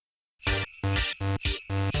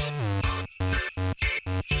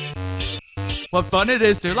What fun it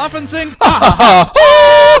is to laugh and sing!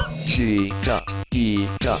 G.E.E.K.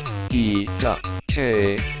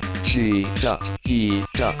 G.E.E.K. G.E.E.K.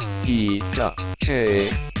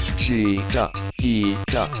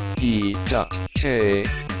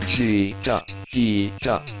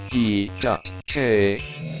 G.E.E.K.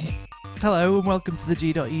 Hello and welcome to the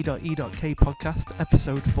G.E.E.K podcast,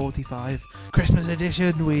 episode 45, Christmas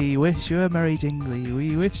edition. We wish you a merry jingly,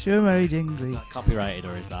 we wish you a merry jingly. Is that copyrighted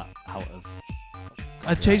or is that out of...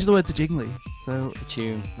 I changed the word to jingly, so... It's the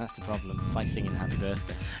tune, that's the problem. It's like singing Happy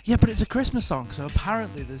Birthday. Yeah, but it's a Christmas song, so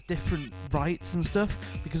apparently there's different rights and stuff,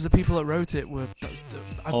 because the people that wrote it were...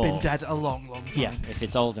 I've been dead a long time. Yeah, if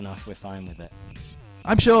it's old enough, we're fine with it.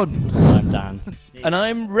 I'm Sean. I'm Dan. And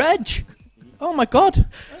I'm Reg. Oh my god.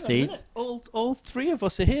 Steve. All three of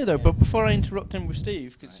us are here though, but before I interrupt him with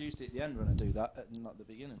Steve, because it's usually at the end when I do that, not the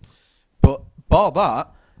beginning. But bar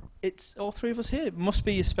that, it's all three of us here. It must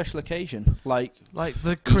be a special occasion, like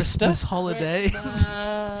the Christmas holiday. Christmas.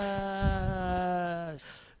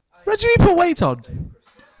 Reg, you put weight on?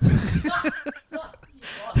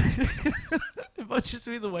 It might just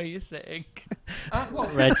be the way you're sitting.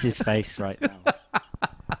 Reg's face right now.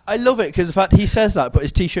 I love it because the fact he says that, but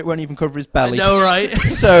his t-shirt won't even cover his belly. I know, right?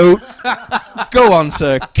 So, go on,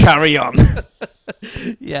 sir. Carry on.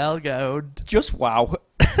 Yeah, I'll go. Just wow.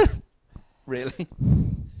 Really.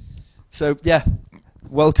 So yeah,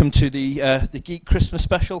 welcome to the Geek Christmas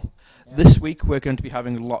special. Yeah. This week we're going to be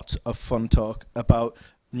having lots of fun talk about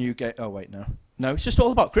new game. Oh wait, no, it's just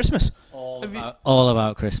all about Christmas. All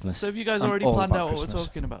about Christmas. So have you guys already planned out what we're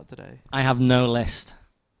talking about today? I have no list.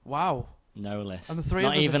 Wow. No list. And the three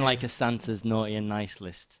Not of us even are like a Santa's naughty and nice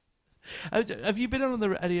list. Have you been on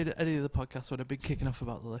any of the podcasts when I've been kicking off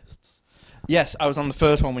about the lists? Yes, I was on the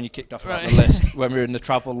first one when you kicked off about the list, when we were in the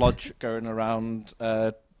travel lodge going around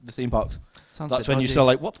the theme parks. That's when you saw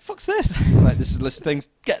like, what the fuck's this? Like, this is a list of things,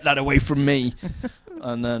 get that away from me.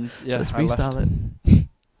 And then, yeah, let's freestyle it.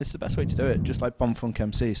 It's the best way to do it, just like Bomb Funk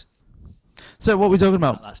MCs. So what are we talking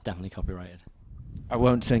about? That's definitely copyrighted. I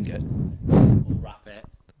won't sing it. We'll rap it.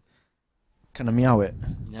 Can I meow it?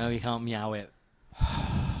 No, you can't meow it.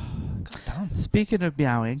 God damn. Speaking of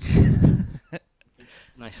meowing.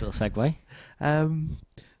 Nice little segue.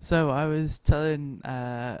 So I was telling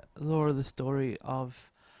Laura the story of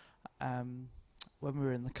when we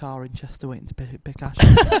were in the car in Chester waiting to pick Ash.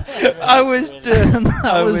 I was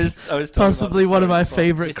possibly one of my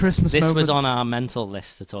favourite Christmas moments. This was on our mental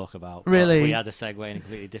list to talk about. Really? We had a segue in a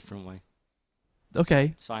completely different way.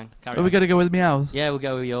 Okay. It's fine. Are we going to go with meows? Yeah, we'll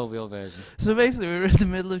go with your version. So basically, we were in the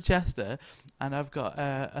middle of Chester, and I've got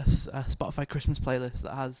a Spotify Christmas playlist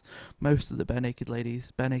that has most of the Bare Naked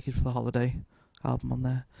Ladies, Bare Naked for the Holiday album on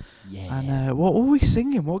there. Yeah. And what were we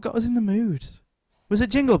singing? What got us in the mood? Was it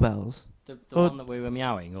Jingle Bells? The one that we were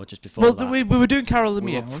meowing, or just before that? We were doing Carol the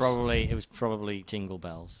Meows. It was probably Jingle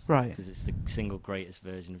Bells. Right. Because it's the single greatest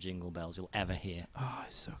version of Jingle Bells you'll ever hear. Oh,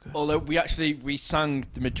 it's so good. Although we sang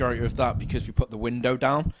the majority of that because we put the window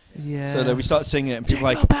down. Yeah. So then we started singing it and people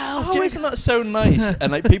were Jingle like, bells, oh, isn't that so nice?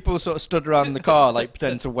 And like people sort of stood around the car like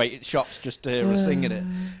pretending to wait at shops just to hear us singing it.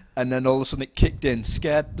 And then all of a sudden it kicked in,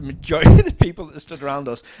 scared the majority of the people that stood around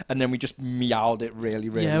us, and then we just meowed it really,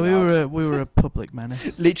 really loud. we were a public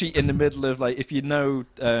menace. Literally in the middle of, like, if you know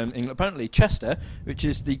England, apparently Chester, which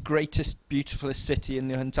is the greatest, beautifulest city in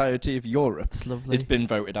the entirety of Europe. It's lovely. It's been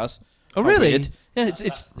voted as. Oh, really? Weird. Yeah,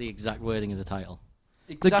 it's the exact wording of the title.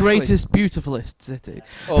 Exactly. The greatest, beautifulest city.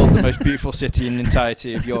 Or the most beautiful city in the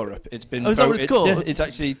entirety of Europe. It's been voted. Is that what it's called? Yeah,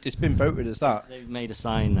 it's been voted as that. They've made a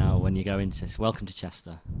sign now when you go into this. Welcome to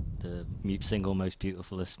Chester, the single most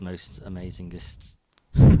beautifulest, most amazingest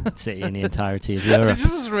city in the entirety of Europe. It's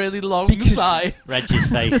just a really long sigh. Reg's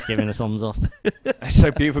face giving a thumbs up. It's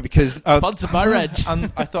so beautiful because... Sponsored by Reg.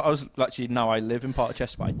 I thought I was... Actually, now I live in part of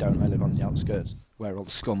Chester, but I don't. I live on the outskirts, where all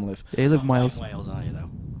the scum live. Yeah, you live in Wales. In Wales, are you, though?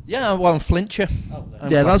 Yeah, well, I'm Flintshire.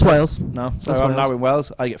 Yeah, that's Wales. No, so That's I'm Wales. now in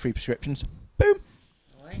Wales. I get free prescriptions. Boom.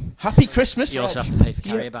 Happy Christmas. You also have to pay for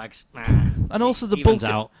carrier bags. And also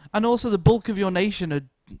the bulk of your nation are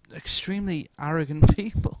extremely arrogant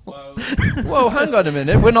people. Whoa, hang on a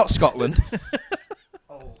minute. We're not Scotland.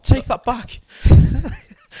 Take that back.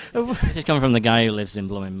 This is coming from the guy who lives in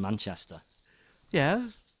blooming Manchester. Yeah.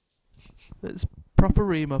 It's proper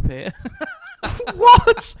ream up here.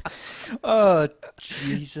 What? Oh,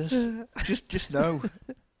 Jesus. Just no.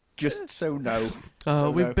 Just so no.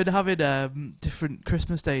 We've been having different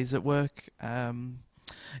Christmas days at work.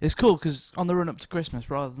 It's cool because on the run up to Christmas,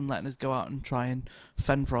 rather than letting us go out and try and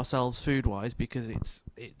fend for ourselves food wise, because it's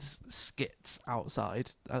skits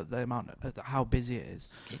outside, the amount of how busy it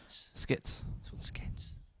is. Skits. Skits. That's what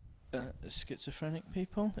skits. schizophrenic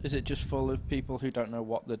people? Is it just full of people who don't know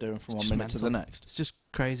what they're doing from one Just minute to the mental. next? It's just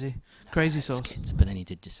crazy. Crazy sauce. Skits, but then he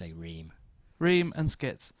did just say ream. Ream and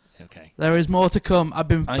skits. Okay. There is more to come. I've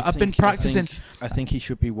been practicing. I think he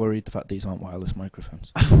should be worried the fact these aren't wireless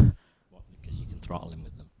microphones. What? Because you can throttle him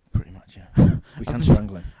with them. Pretty much, yeah. We can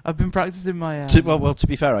strangle him. I've been practicing my. Well, to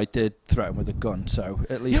be fair, I did threaten with a gun, so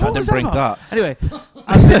at least Yeah, I what was didn't bring about? that.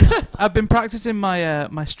 Anyway, I've been practicing my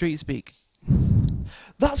my street speak.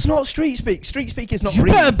 That's not street speak. Street speak is not You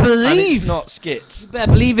ream, better and believe. it's not skits. You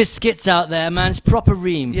better believe his skits out there, man. It's proper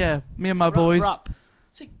ream. Yeah, me and my boys up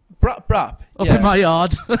Brap, brap. Yeah. in my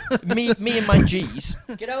yard. me and my G's.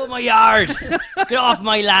 Get out of my yard. Get off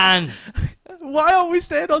my land. Why aren't we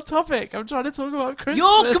staying on topic? I'm trying to talk about Christmas.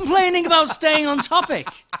 You're complaining about staying on topic.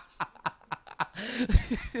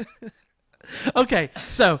 Okay,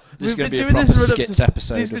 so This is we've going been to be a doing this proper run up skits to.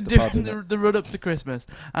 episode He's of been the pod, doing isn't it? the run up to Christmas,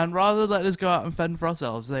 and rather than let us go out and fend for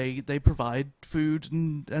ourselves, they provide food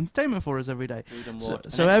and entertainment for us every day. Food and So, water.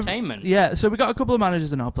 so Entertainment. yeah, so we got a couple of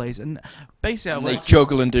managers in our place, and basically, And they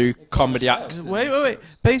juggle and do comedy acts. Wait.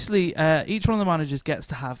 Basically, each one of the managers gets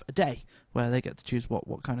to have a day where they get to choose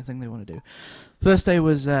what kind of thing they want to do. First day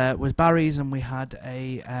was Barry's, and we had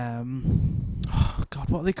a oh God,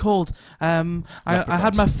 what are they called? I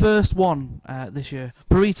had my first one this year,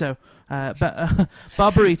 burrito,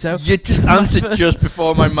 bar burrito. You just answered just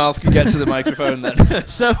before my mouth could get to the microphone. Then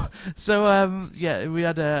Yeah, we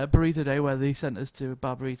had a burrito day where they sent us to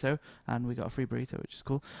Bar Burrito, and we got a free burrito, which is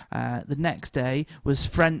cool. The next day was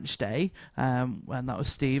French day, and that was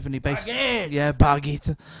Steve, and he basically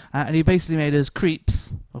baguette, and he basically made us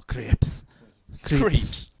crepes.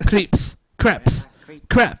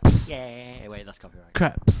 Yeah. Wait, that's copyright.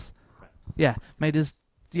 Crepes. Yeah, made us.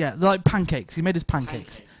 Yeah, they're like pancakes. He made us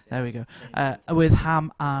pancakes. There we go. With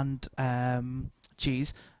ham and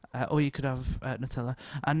cheese. Or you could have Nutella.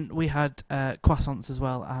 And we had croissants as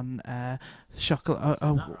well, and chocolate.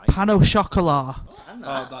 Pan au chocolat.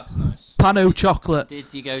 oh, that's nice. Pan au chocolate.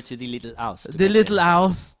 Did you go to the little house? The little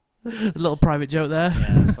house. A little private joke there.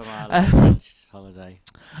 Yeah, from our little French holiday.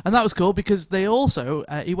 And that was cool because they also,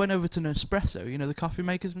 he went over to Nespresso, you know, the coffee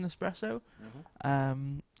makers from Nespresso.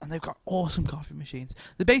 And they've got awesome coffee machines.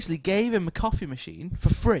 They basically gave him a coffee machine for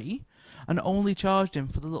free and only charged him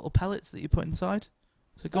for the little pellets that you put inside.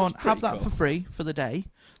 So go on, have that for free for the day.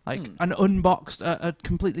 Like an unboxed, a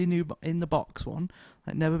completely new in the box one,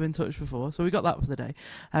 like never been touched before. So we got that for the day.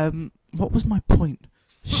 What was my point?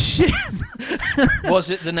 Shit.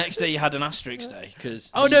 Was it the next day you had an asterisk day?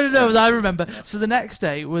 Cause no, I remember. Yeah. So the next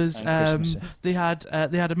day was And they had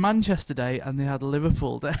a Manchester day and they had a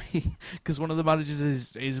Liverpool day because one of the managers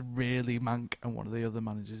is really mank and one of the other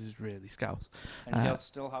managers is really scouse. And he'll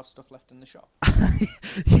still have stuff left in the shop.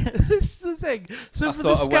 Yeah, this is the thing. So I for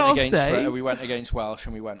the Scouse day, we went against Welsh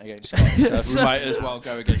and we went against Scottish. So we might as well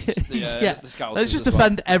go against the Scousers. Let's just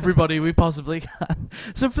offend everybody we possibly can.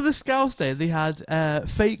 So for the Scouse day, they had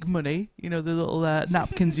fake money, you know, the little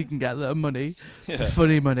napkins you can get that are money,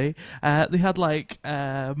 funny money. They had like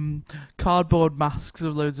cardboard masks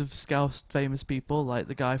of loads of Scouse famous people, like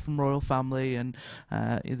the guy from Royal Family and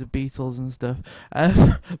the Beatles and stuff.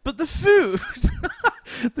 But the food,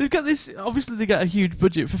 they've got this. Obviously, they get a huge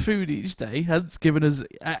budget for food each day. Hence, given us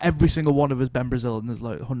every single one of us Ben Brazil, and there's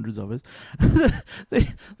like hundreds of us.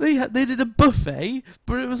 they did a buffet,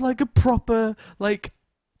 but it was like a proper like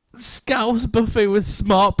Scouse buffet with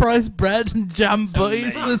smart price bread and jam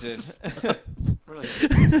butties.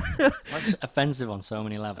 That's offensive on so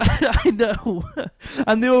many levels. I know.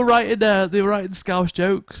 And they were writing Scouse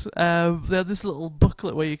jokes. They had this little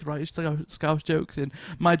booklet where you could write Scouse jokes in.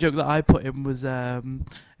 My joke that I put in was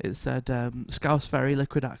it said Scouse Ferry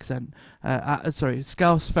liquid accent.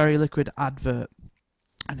 Scouse Ferry liquid advert,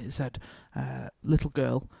 and it said little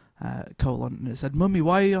girl. And it said, "Mummy,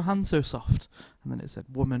 why are your hands so soft?" And then it said,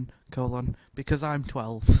 "Woman, because I'm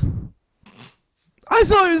 12. I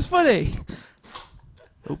thought it was funny.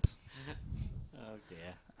 Oops. Oh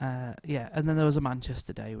dear. Yeah, and then there was a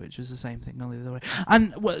Manchester day, which was the same thing, only the other way.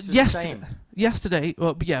 And yesterday,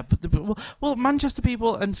 well, Manchester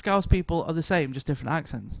people and Scouse people are the same, just different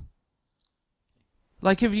accents.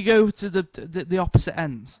 Like if you go to the opposite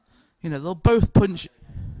ends, you know, they'll both punch.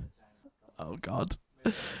 Oh God.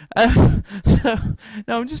 So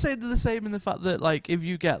no, I'm just saying they're the same in the fact that like if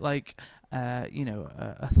you get like a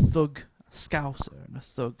thug Scouser and a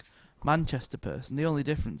thug Manchester person, the only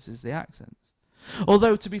difference is the accents.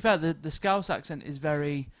 Although to be fair, the Scouse accent is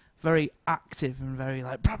very, very active and very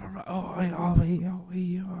like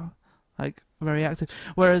like very active,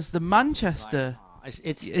 whereas the Manchester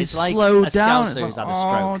it's like slowed a down. Scouser It's who's like, had a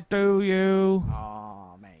stroke. do you?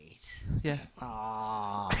 Oh, mate. Yeah.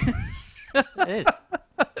 Oh. It is.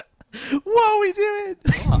 What are we doing?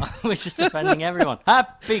 What? We're just offending everyone.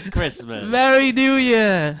 Happy Christmas. Merry New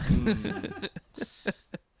Year. I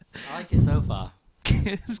like it so far.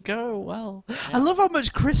 It's going well. Yeah. I love how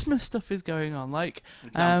much Christmas stuff is going on. Like,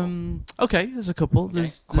 okay, there's a couple. Okay.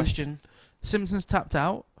 There's Question. Simpsons Tapped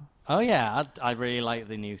Out. Oh yeah, I really like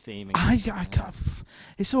the new theming. I can't.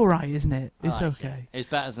 It's all right, isn't it? I It's like okay. It. It's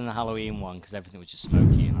better than the Halloween one because everything was just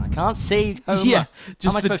smoky and I can't see. Homer. Yeah, How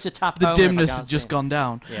just am I supposed to tap the Homer if I dimness can't has just see? gone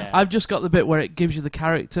down. Yeah. I've just got the bit where it gives you the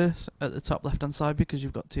characters at the top left-hand side because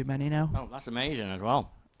you've got too many now. Oh, that's amazing as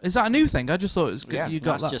well. Is that a new thing? I just thought it was good. Yeah, You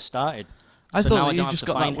got that's that. just started. I so thought now that I you don't have just to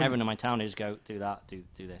got that. find One. everyone in my town. I just go do that, do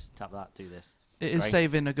this, tap that, do this. It is Great.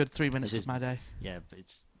 saving a good 3 minutes This of my day. Yeah, but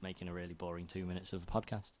it's making a really boring 2 minutes of a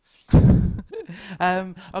podcast.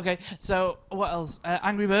 Okay, so what else?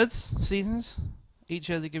 Angry Birds seasons. Each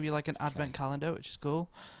year they give you like an advent calendar, which is cool.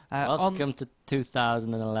 Welcome to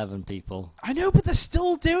 2011, people. I know, but they're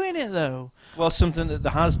still doing it though. Well, something that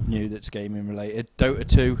has new that's gaming related. Dota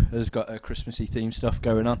 2 has got a Christmassy theme stuff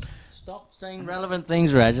going on. Stop saying relevant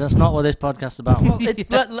things, Reg. That's not what this podcast's about.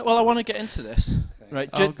 Well, I want to get into this, right?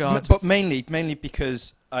 Oh, God. But mainly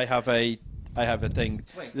because I have a thing.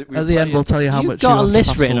 That we At the end, play we'll tell you how You've much. got a you have to list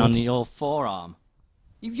fast written forward. on your forearm.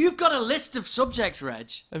 You've got a list of subjects,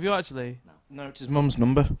 Reg. Have you actually? No, it's his mum's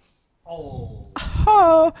number. Oh.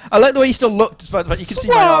 Oh, I like the way you still look, despite the fact you can see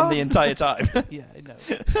my arm the entire time. Yeah, I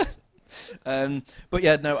know. But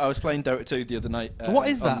yeah, no, I was playing Dota 2 the other night. What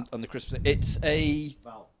is that? On the Christmas? It's a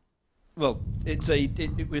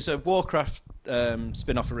it was a Warcraft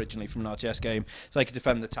spin-off originally from an RTS game. It's like a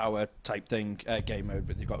defend the tower type thing, game mode,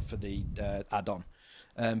 but they've got for the add-on.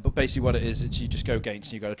 But basically what it is, it's you just go against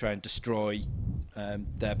and you've got to try and destroy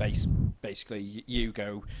their base. Basically, you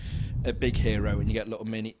go a big hero and you get little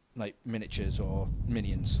miniatures or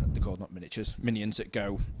minions. They're called not miniatures, minions that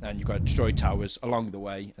go, and you've got to destroy towers along the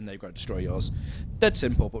way, and they've got to destroy yours. Dead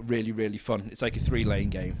simple, but really, really fun. It's like a 3-lane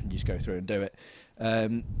game. You just go through and do it.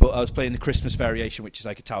 But I was playing the Christmas variation, which is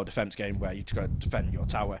like a tower defense game where you've got to defend your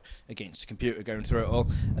tower against the computer going through it all.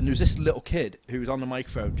 And there was this little kid who was on the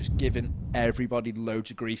microphone just giving everybody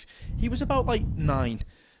loads of grief. He was about like 9,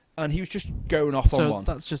 and he was just going off on one.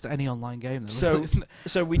 So that's just any online game then.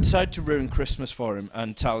 So we decided to ruin Christmas for him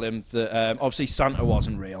and tell him that obviously Santa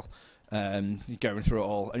wasn't real. Going through it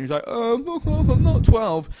all, and he was like, I'm not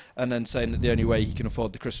 12, and then saying that the only way he can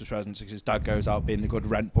afford the Christmas presents is his dad goes out being the good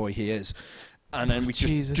rent boy he is. And then we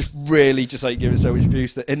just really like give it so much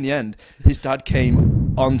abuse that in the end his dad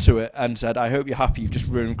came onto it and said, I hope you're happy, you've just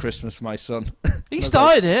ruined Christmas for my son. He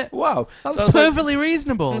started it. Wow, That's so I was perfectly like,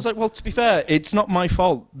 reasonable. I was like, well, to be fair, it's not my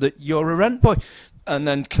fault that you're a rent boy. And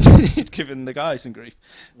then continued giving the guy some grief.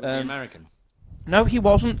 Was he American? No, he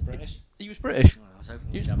wasn't. British? He was British. I was hoping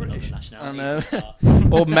He you'd was have another British. nationality.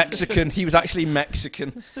 Or Mexican. He was actually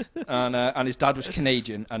Mexican, and his dad was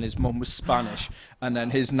Canadian, and his mum was Spanish, and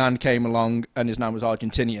then his nan came along, and his nan was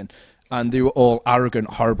Argentinian, and they were all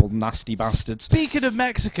arrogant, horrible, nasty bastards. Speaking of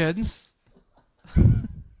Mexicans,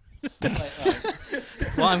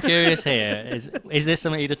 What I'm curious here is this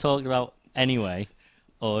something you'd have talked about anyway,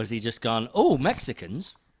 or has he just gone, oh,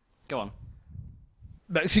 Mexicans? Go on.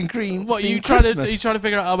 Mexican cream. what are you trying to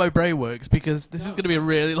figure out how my brain works? Because this is going to be a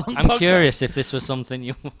really long. I'm podcast. curious if this was something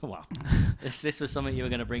you... Well, if this was something you were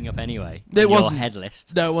going to bring up anyway. It on wasn't. your head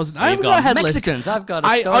list. No, it wasn't. I You've haven't got a head list. Mexicans. I've got a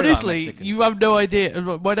I story about honestly, Mexicans. you have no idea.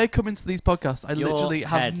 When I come into these podcasts, I Your literally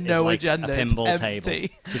head have is no like agenda. a pinball it's table.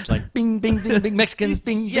 empty. Just like bing, bing, bing, bing, Mexicans,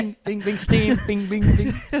 bing, bing, bing, bing, Steam, bing, bing,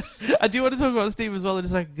 bing. I do want to talk about Steam as well in a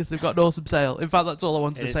second because they've got an awesome sale. In fact, that's all I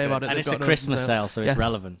wanted It to is say good. about it. And They've it's a got an awesome Christmas sale, so Yes, it's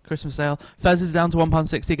relevant. Christmas sale. Fez is down to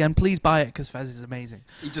 £1.60 again. Please buy it because Fez is amazing.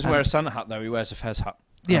 He doesn't wear a Santa hat though. He wears a Fez hat.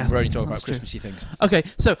 Yeah, we're only talking about that's true. Christmassy things. Okay,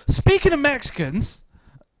 so speaking of Mexicans,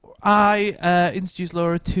 I introduced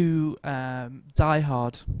Laura to Die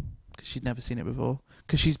Hard because she'd never seen it before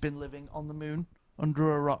because she's been living on the moon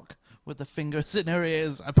under a rock with her fingers in her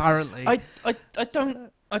ears. Apparently,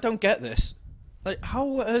 I don't get this. Like,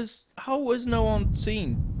 how has no one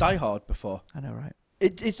seen Die Hard before? I know, right?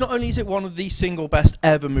 It's not only is it one of the single best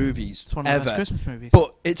ever movies It's one of ever, the best Christmas movies.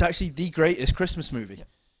 but it's actually the greatest Christmas movie.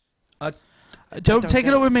 Yeah. I don't take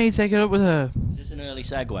get it up with me. Take it up with her. Is this an early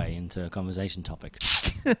segue into a conversation topic?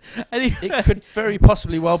 Anyway, It could very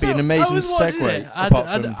possibly well be so an I amazing was watching segue. it, apart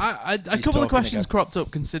and from a he's couple talking of questions again. cropped up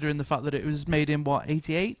considering the fact that it was made in what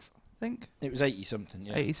 88, I think. it was 80 something.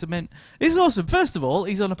 Yeah. 80 something. It's awesome. First of all,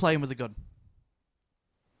 he's on a plane with a gun.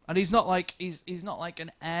 And he's not like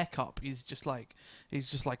an air cop. He's just like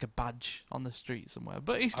a badge on the street somewhere.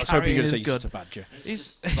 But he's carrying his gun. Just a badger.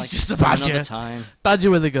 He's Like just a for badger. Another time.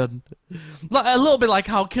 Badger with a gun. Like, a little bit like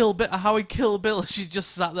how he killed Bill. She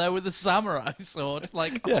just sat there with a samurai sword,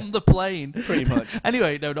 like on the plane. Pretty much.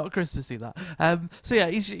 Anyway, no, not Christmassy that. So yeah,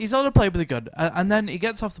 he's on a plane with a gun, and then he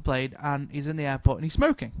gets off the plane and he's in the airport and he's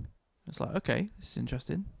smoking. It's like, okay, this is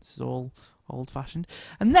interesting. This is all old-fashioned.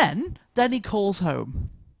 And then he calls home,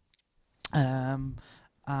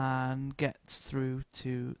 and gets through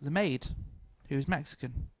to the maid, who's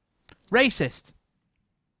Mexican. Racist.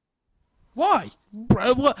 Why?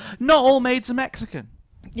 Bro, what? Not all maids are Mexican.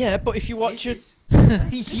 Yeah, but if you watch it,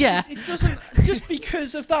 Yeah. it doesn't just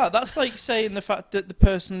because of that. That's like saying the fact that the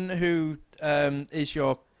person who is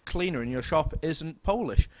your cleaner in your shop isn't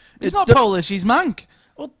Polish. He's not Polish, he's Manc.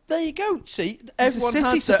 Well, there you go. See, everyone city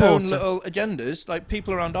has their own supporter. little agendas. Like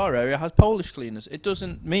people around our area have Polish cleaners. It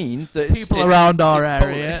doesn't mean that People around our it's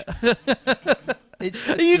area. It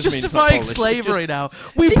Are you just means it's not justifying Polish. It slavery just- now?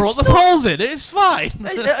 We It's brought the not- Poles in, it's fine.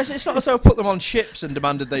 It's not as though I put them on ships and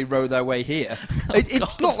demanded they row their way here.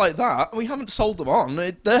 It's not like that. We haven't sold them on.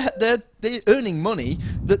 They're earning money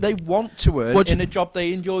that they want to earn in a job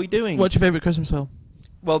they enjoy doing. What's your favourite Christmas film?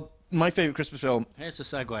 Well, my favourite Christmas film. Here's a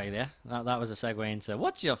segue there. That was a segue into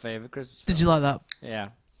what's your favourite Christmas film? Did you like that? Yeah.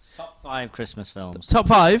 Top 5 Christmas films. Top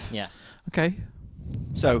 5? Yes. Okay.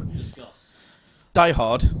 So, Discuss. Die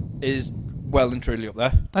Hard is well and truly up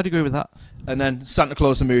there. I'd agree with that. And then Santa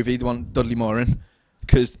Claus the movie, the one with Dudley Moore in,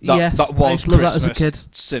 because Yes, that I was used to love that Christmas as a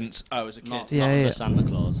kid. since I was a kid. Not Yeah. the Santa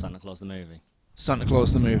Claus the movie. Santa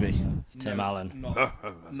Claus the movie. Tim Allen.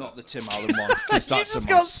 Not the Tim Allen one, because that's just a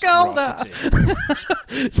got scowled at.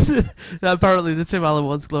 monstrosity. Apparently, the Tim Allen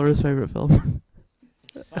one's Gloria's favourite film.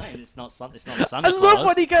 It's fine. It's not the Santa I Claus. love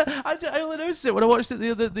when he goes. I only noticed it when I watched it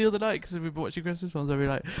the other night because we've been watching Christmas films every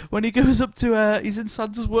night. When he goes up to he's in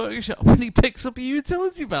Santa's workshop and he picks up a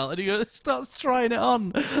utility belt and he starts trying it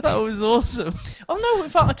on. That was awesome. Oh no! In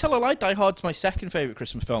fact, I tell a lie. Die Hard's my second favourite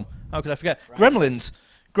Christmas film. How could I forget? Gremlins.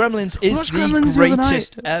 Gremlins is watched the Gremlins the other night.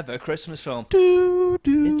 greatest ever Christmas film.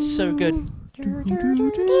 It's so good.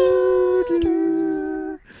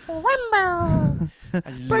 Rambo!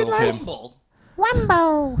 I love him.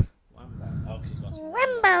 Rambo!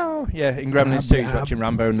 Rambo. Yeah, in Gremlins 2, he's watching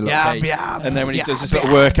Rambo in the little Yab, cage. yab, And then when he does his yab,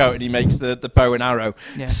 little workout and he makes the bow and arrow.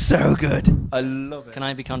 Yeah. So good. I love it. Can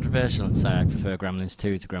I be controversial and say I prefer Gremlins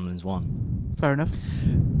 2 to Gremlins 1? Fair enough.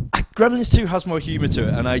 Gremlins 2 has more humour to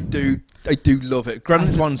it, and I do love it.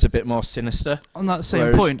 Gremlins 1's a bit more sinister. On that same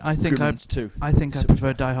whereas point, I think Gremlins 2. I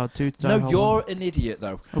prefer Die Hard 2 to Die No, Hard you're an idiot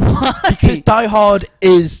though. 1. Why? Because Die Hard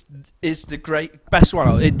is the best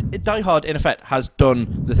one. Die Hard in effect has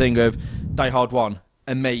done the thing of Die Hard 1,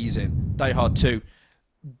 amazing. Die Hard 2,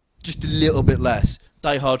 just a little bit less.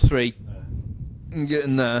 Die Hard 3,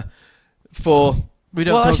 getting there. 4. We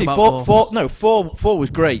don't talk about 4. 4 was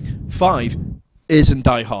great. 5 isn't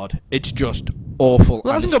Die Hard. It's just awful.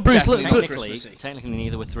 Well, and hasn't it's got Bruce Lee- definitely Technically, Christmassy. technically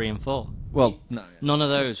neither were 3 and 4. Well, no. None of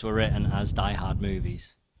those were written as Die Hard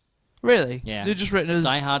movies. Really? Yeah. They're just written as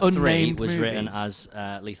Die Hard 3 unnamed was movies. written as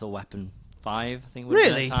Lethal Weapon 5, I think was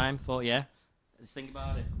Really? at the time. Yeah. Just think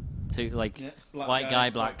about it. Two, like, Yeah, black white guy, guy,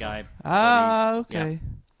 black guy. Ah, bodies. okay.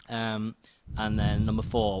 Yeah. And then number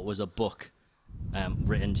 4 was a book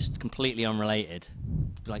written just completely unrelated,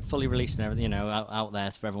 like fully released and everything, out there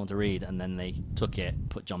for everyone to read. And then they took it,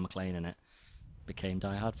 put John McClane in it, became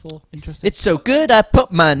Die Hard 4. Interesting. It's so good I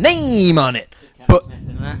put my name on it. Kevin But Smith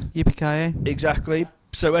in there. Yippee-ki-yay. exactly.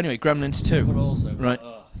 So anyway, Gremlins 2. But also, Right.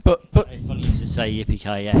 But But it's funny you should say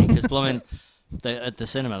Yippee-ki-yay, because blooming at the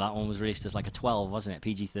cinema that one was released as like a 12, wasn't it?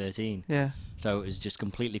 PG-13. Yeah. So it was just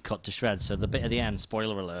completely cut to shreds. So the bit at the end,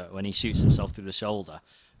 spoiler alert, when he shoots himself through the shoulder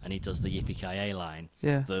and he does the Yippee-ki-yay line,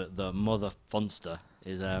 Yeah. the mother funster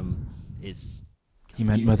is he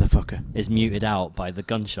meant motherfucker. is muted out by the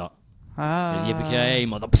gunshot. Ah. Yippee-ki-yay,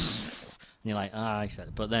 mother. And you're like, I said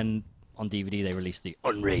it. But then on DVD they released the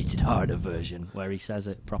unrated harder version where he says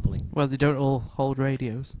it properly. Well, they don't all hold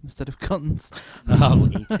radios instead of guns. Oh,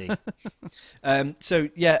 E.T. So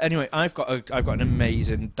yeah. Anyway, I've got an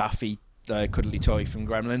amazing Daffy cuddly toy from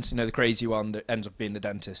Gremlins. You know, the crazy one that ends up being the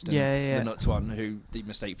dentist. And Yeah. the nuts one who the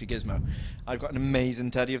mistake for Gizmo. I've got an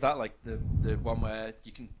amazing teddy of that, like the one where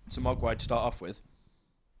you can it's a Mogwai to start off with,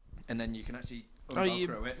 and then you can actually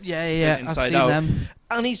Velcro it. Yeah. turn I've inside seen out. them.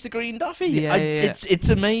 And he's the green Daffy. Yeah. It's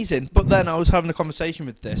amazing. But then I was having a conversation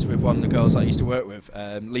with one of the girls I used to work with,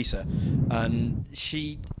 Lisa, and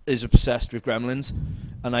she is obsessed with Gremlins,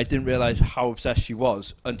 and I didn't realise how obsessed she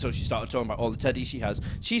was until she started talking about all the teddies she has.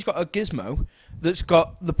 She's got a Gizmo that's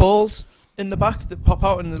got the balls in the back that pop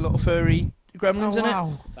out and the little furry Gremlins in it.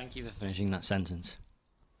 Wow. Thank Thank you for finishing that sentence.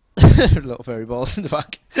 Little fairy balls in the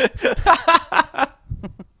back.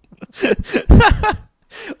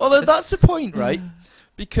 Although that's the point, right?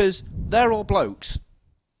 Because they're all blokes.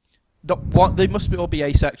 What they must all be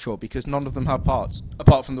asexual because none of them have parts,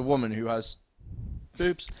 apart from the woman who has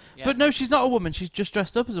boobs. Yeah. But no, she's not a woman. She's just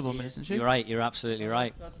dressed up as a woman, isn't she? You're right. You're absolutely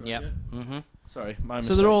right. Yep. Mm-hmm. Sorry, my So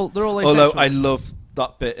mistake. they're all asexual. Although I love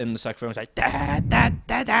that bit in the second film, it's like da da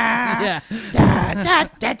da da, Yeah. da da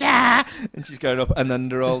da da, and she's going up, and then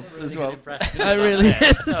they're all as well. It really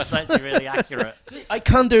is. No, it's actually really accurate. I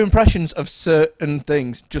can do impressions of certain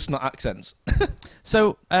things, just not accents.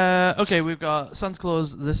 So, okay, we've got Santa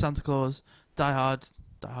Claus, The Santa Claus, Die Hard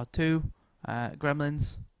 2,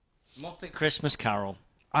 Gremlins. Muppet Christmas Carol.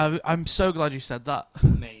 I'm so glad you said that.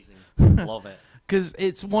 Amazing. Love it. Because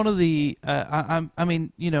it's one of the... I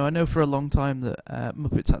mean, you know, I know for a long time that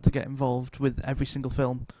Muppets had to get involved with every single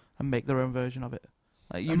film and make their own version of it.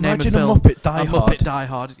 Like, you Imagine name a film, Muppet Die Hard. Muppet Die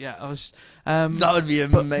Hard, yeah. I was, That would be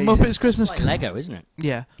but amazing. Muppets Christmas It's like Lego, isn't it?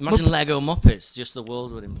 Yeah. Imagine Lego Muppets, just the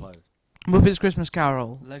world would implode. Muppets Christmas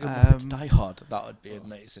Carol. Lego Muppets Die Hard. That would be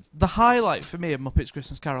amazing. The highlight for me of Muppets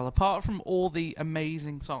Christmas Carol, apart from all the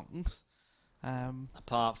amazing songs...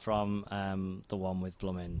 Apart from the one with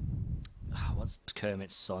what's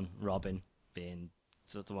Kermit's son, Robin, being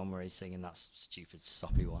the one where he's singing that stupid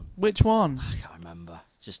soppy one. which one? I can't remember.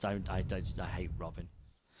 Just I hate Robin.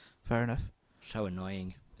 Fair enough. So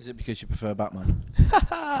annoying. Is it because you prefer Batman?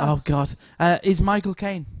 Oh, God. Is Michael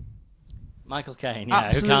Caine. Michael Caine, yeah,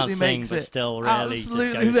 Absolutely who can't sing makes but it. still really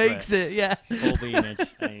Absolutely just goes makes for it, yeah. Full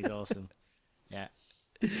beanage, and he's awesome. Yeah.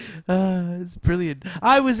 It's brilliant.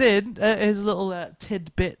 I was in, here's a little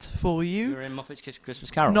tidbit for You you. were in Muppets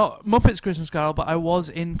Christmas Carol? Not Muppets Christmas Carol, but I was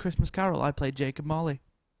in Christmas Carol. I played Jacob Marley.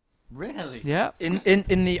 Really? Yeah. In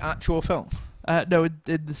the actual film? No, in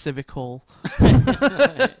the Civic Hall.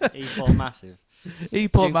 E4 Massive.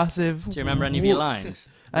 E-Port Do you- Massive. Do you remember any of your lines?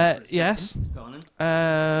 Yes. Go on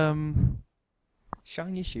then.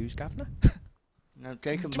 Shine your shoes, Governor. No,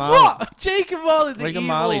 Jacob Marley. What? Jacob Marley, the Jacob evil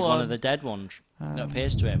Marley's one one of the dead ones that Um,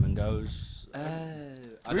 appears to him and goes, I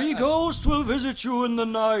 "Three ghosts will visit you in the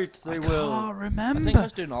night. They I will." can't think I remember.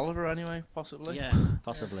 was doing Oliver anyway, possibly. Yeah,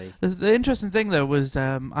 possibly. The interesting thing though was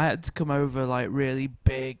I had to come over like really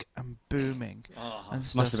big and booming Oh, and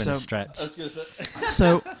must stuff. have been a So, stretch. I was gonna say.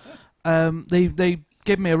 so they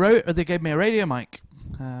gave me a radio mic,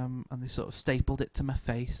 and they sort of stapled it to my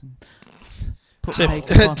face and put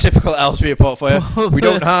makeup on. Typical Ellsbury portfolio. We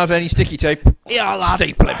don't have any sticky tape. Yeah, lads,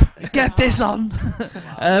 Staple him. get this on.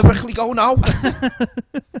 Quickly go now.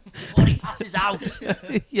 When he passes out.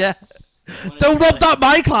 Yeah, don't rub that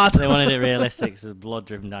mic, lad. They wanted it realistic, so blood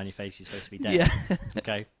dripping down your face. You're supposed to be dead. Yeah.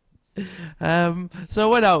 Okay. So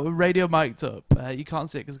I went out, radio mic'd up. You can't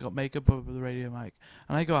see it because I've got makeup over the radio mic,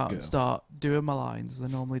 and I go out and Go. start doing my lines as I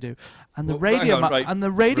normally do. And the Well, hang radio on, mic, right, and the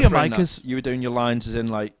radio Refrain mic that. is. You were doing your lines as in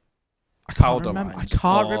like I can't powder remember. lines. I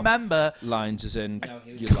can't or remember. Lines as in No,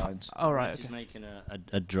 he was- your lines. All right. He's just Okay. making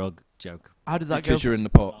a drug joke. How did that Because go? you're in the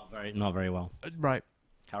pot. Not very well. Right.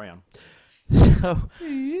 Carry on. So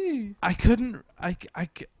I couldn't. I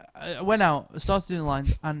went out, started doing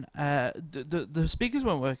lines, and the speakers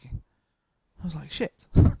weren't working. I was like, shit.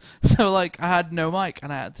 So like I had no mic,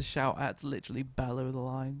 and I had to shout. I had to literally bellow the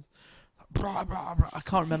lines. Brah, brah, brah. I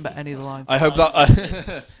can't remember any of the lines. I hope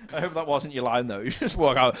that I hope that wasn't your line though. You just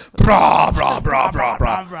walk out, brah brah brah brah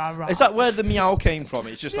brah. Is that where the meow came from?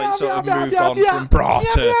 It's just like Meow, sort of meow, moved meow, on meow, from brah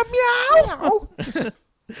meow, to. meow, meow.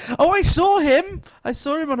 Oh, I saw him. I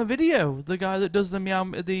saw him on a video. The guy that does the meow,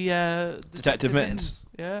 the Detective Mittens.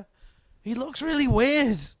 Yeah, he looks really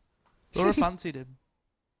weird. Laura fancied him.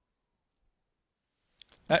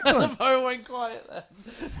 Excellent. I went quiet then.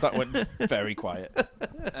 That went very quiet.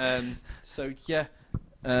 So yeah.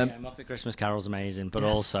 Yeah, Muppet Christmas Carol's amazing, but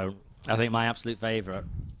Yes. also I think my absolute favourite.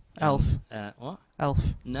 Elf. What? Elf.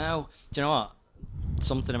 No. Do you know what?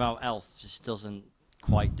 Something about Elf just doesn't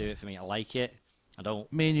quite do it for me. I like it. I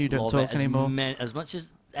don't. Me and you don't love talk it anymore. As much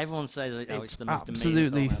as everyone says, like, oh, It's the most amazing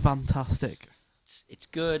absolutely film ever. fantastic. It's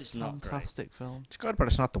good. It's not great. Fantastic film. It's good, but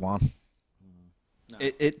it's not the one. No.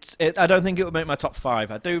 It's. I don't think it would make my top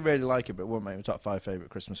 5. I do really like it, but it wouldn't make my top 5 favourite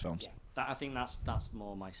Christmas films. Yeah, I think that's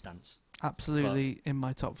more my stance. Absolutely in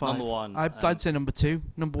my top 5. Number one, I'd say number 2.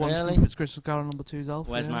 Number 1's Really? Muppets Christmas Carol. Number 2's Elf.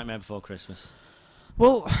 Where's yeah. Nightmare Before Christmas?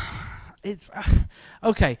 Well, it's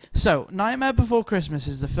okay. So, Nightmare Before Christmas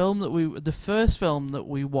is the first film that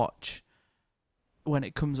we watch when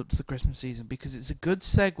it comes up to the Christmas season because it's a good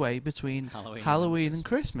segue between Halloween and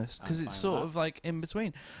Christmas because I'm it's fine with sort that. of like in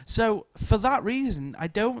between. So, for that reason, I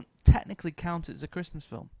don't technically count it as a Christmas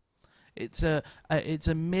film. It's a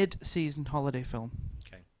mid-season holiday film.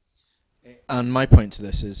 Okay. And my point to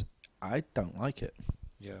this is, I don't like it.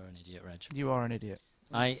 You're an idiot, Reg. You are an idiot.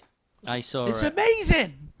 I saw It's it.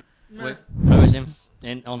 amazing. I was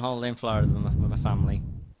on holiday in Florida with my family,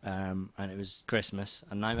 and it was Christmas,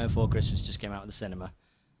 and Nightmare Before Christmas just came out of the cinema,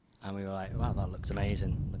 and we were like, wow, that looks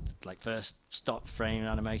amazing. Looked like first stop frame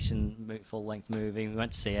animation, full length movie. We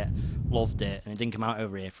went to see it, loved it, and it didn't come out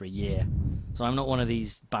over here for a year. So I'm not one of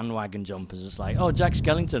these bandwagon jumpers. It's like, oh, Jack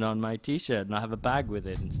Skellington on my T-shirt, and I have a bag with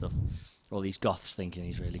it and stuff. All these goths thinking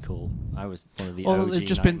he's really cool. I was one of the All OG that they've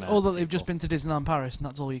just been, Nightmare all that they've just people. been to Disneyland Paris, and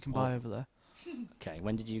that's all you can buy over there. Okay,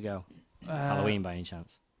 when did you go? Halloween by any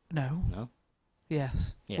chance? No. No?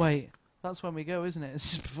 Yes. Yeah. Wait. That's when we go, isn't it?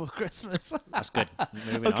 It's just before Christmas. That's good.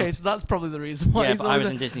 Moving Okay, on. so that's probably the reason why. Yeah, he's but I was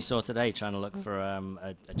over in there. Disney Store today trying to look for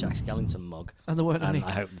a Jack Skellington mug. And there weren't And any.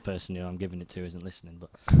 I hope the person who I'm giving it to isn't listening,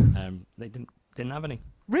 but they didn't have any.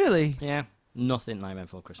 Really? Yeah, nothing Nightmare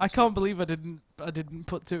Before Christmas. I can't believe I didn't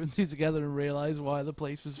put two and two together and realise why the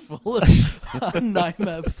place was full of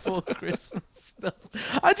Nightmare Before Christmas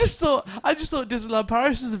stuff. I just thought Disneyland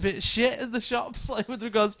Paris was a bit shit at the shops, like with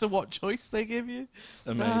regards to what choice they give you.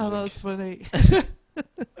 Amazing. Oh, that's funny.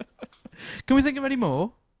 Can we think of any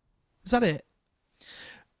more? Is that it?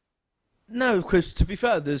 No, because to be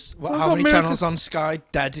fair, there's What how about many Miracle- channels on Sky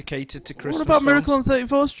dedicated to Christmas What about Miracle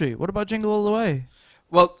films? on 34th Street? What about Jingle All the Way?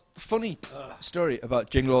 Well, funny story about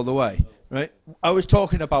Jingle All the Way, right? I was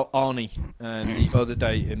talking about Arnie the other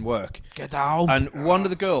day in work, Get out! and one of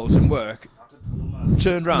the girls in work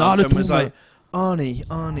turned Not round a and was boomer. like,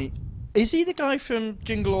 Arnie, is he the guy from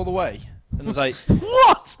Jingle All the Way? And I was like,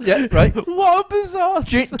 What? yeah, right. What a bizarre.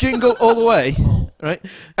 Jingle All the Way, right?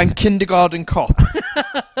 And Kindergarten Cop.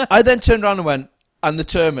 I then turned around and went, and the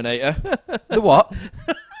Terminator. The what?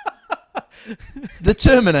 The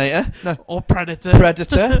Terminator. No. Or Predator.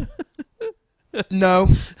 Predator. No.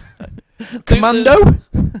 Commando.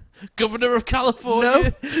 Governor of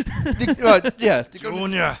California. Right, yeah.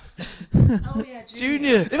 Junior.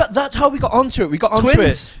 Junior. In fact, that's how we got onto it. We got onto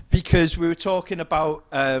Twins. it because we were talking about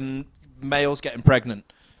males getting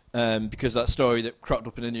pregnant. Because that story that cropped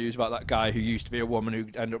up in the news about that guy who used to be a woman who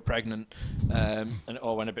ended up pregnant, and it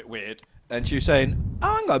all went a bit weird. And she was saying,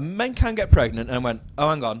 "Oh, hang on, men can get pregnant." And I went, "Oh,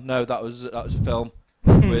 hang on, no, that was a film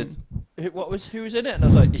with who was in it?" And I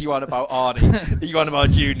was like, "You on about Arnie? You on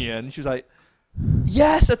about Junior?" And she was like,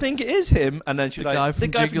 "Yes, I think it is him." And then she was like, "The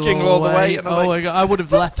guy from Jingle All the Way." And I was Oh like, my god, I would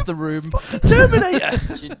have left the room. Terminator.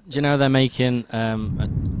 Do you know they're making a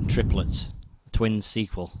triplets, twins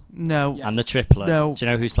sequel, No. and the triplet? No. Do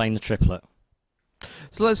you know who's playing the triplet?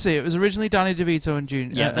 So let's see. It was originally Danny DeVito and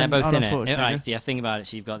Junior. Yeah, they're both in it. Unfortunately. Right, yeah, think about it.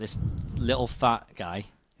 So you've got this little fat guy,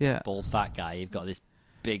 Yeah. bald fat guy. You've got this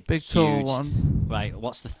big Tall huge, one. Right,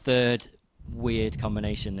 what's the third weird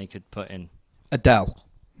combination they could put in? Adele.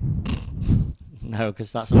 No,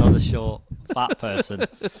 because that's another short, fat person.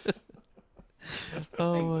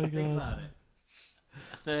 Oh my god.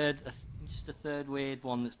 Just a third weird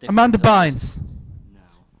one that's different. Amanda to others. Bynes. No.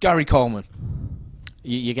 Gary Coleman.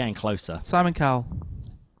 You're getting closer. Simon Cowell.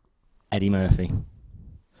 Eddie Murphy.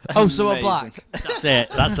 Oh, so we're Amazing. black. That's it.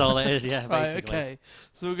 That's all it is. Yeah, Right, basically. okay.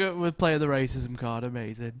 So we'll play the racism card.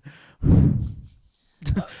 Amazing.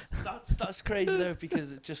 That's crazy though,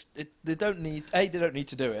 because they don't need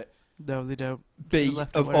to do it. No, they don't. B, They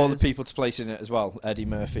left it of where all it the is. people to place in it as well, Eddie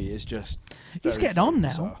Murphy is just... He's very getting on now.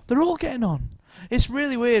 bizarre. They're all getting on. It's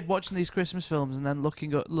really weird watching these Christmas films and then looking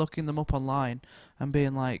them up online and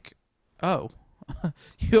being like, "Oh,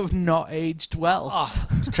 you have not aged well." Oh,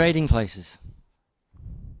 Trading Places.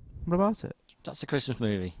 What about it? That's a Christmas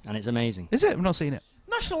movie, and it's amazing. Is it? I've not seen it.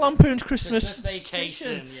 National Lampoon's Christmas...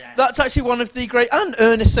 Vacation. Yeah. That's actually one of the great... And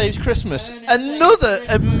Ernest Saves Christmas. Ernest Saves Another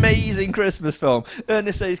Christmas. amazing Christmas film.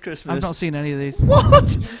 Ernest Saves Christmas. I've not seen any of these.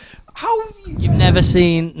 What? How have you... You've never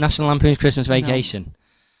seen National Lampoon's Christmas Vacation?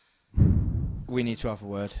 We need to have a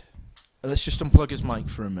word. Let's just unplug his mic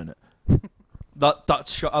for a minute.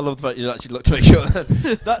 That's shot. I love the fact you actually looked to make sure.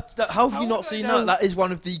 How have you not seen that? That is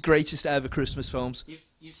one of the greatest ever Christmas films.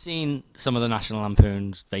 You've seen some of the National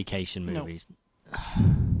Lampoon's Vacation No. movies.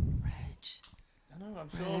 I'm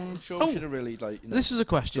sure Oh, we should have really This is a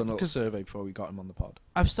question done a little because survey before we got him on the pod.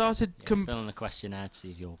 I've started. Fill in the questionnaire to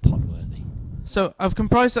see if you're podworthy. So I've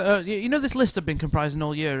comprised. You know this list I've been comprising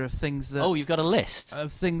all year of things that. Oh, you've got a list.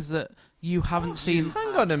 Of things that you haven't seen.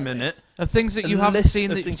 Hang on a minute. Of things that you A haven't list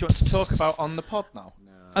seen of that. things you want to talk about on the pod now.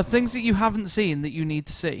 Of things that you haven't seen that you need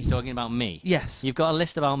to see. You're talking about me. Yes. You've got a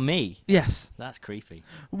list about me. Yes. That's creepy.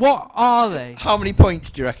 What are they? How many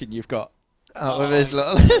points do you reckon you've got out of his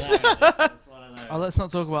little list? Oh, let's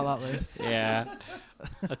not talk about that list. Yeah.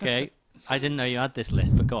 Okay. I didn't know you had this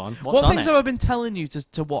list, but go on. What's What on things it? have I been telling you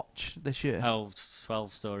to watch this year? Oh,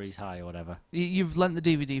 12 Stories High or whatever. You've lent the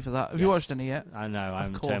DVD for that. Have you Yes. watched any yet? I know. I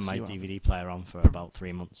haven't course turned my you have. DVD player on for about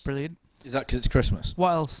 3 months. Brilliant. Is that because it's Christmas?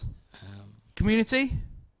 What else? Um, Community?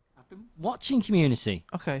 I've been watching Community.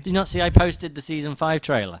 Okay. Did you not see I posted the season 5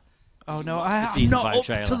 trailer? Oh no, watched the I'm season not 5 up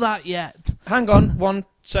trailer? to that yet. Hang on 1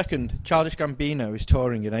 second. Childish Gambino is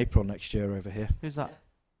touring in April next year over here. Who's that?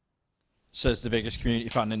 Says the biggest Community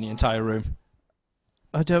fan in the entire room.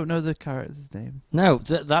 I don't know the characters' names. No,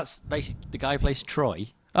 that's basically the guy who plays Troy.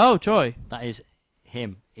 Oh, Troy. That is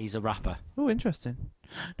him. He's a rapper. Oh, interesting.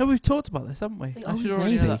 No, we've talked about this, haven't we? I Oh, should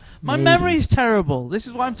already know maybe. that. My Maybe. memory's terrible. This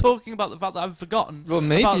is why I'm talking about the fact that I've forgotten. Well,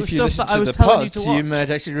 maybe About the if you stuff listen that I to was the telling you pods, to you watch. might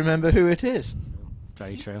actually remember who it is.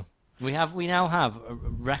 Very true. We now have a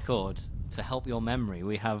record to help your memory.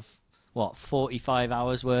 We have 45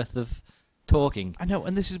 hours worth of talking. I know,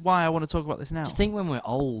 and this is why I want to talk about this now. Just think when we're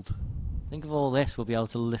old. Think of all this. We'll be able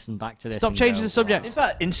to listen back to this. Stop and changing go, the subject. In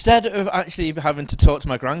fact, instead of actually having to talk to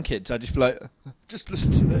my grandkids, I'd just be like, just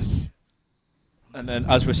listen to this. And then,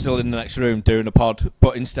 as we're still in the next room doing a pod,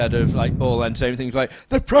 but instead of like all then saying things like,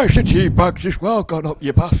 the price of tea bags has well gone up,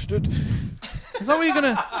 you bastard. Is that what you're gonna?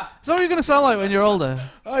 Is that what you're gonna sound like when you're older?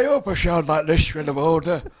 I hope I sound like this when I'm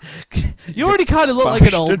older. You already kind of look like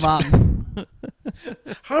an old man.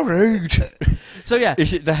 How rude. So yeah,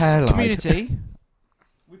 Is it the hairline? Community.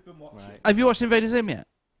 Right. Have you watched Invaders Zim yet?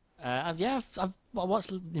 I've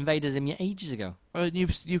watched Invaders Zim ages ago.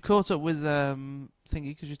 You caught up with Thingy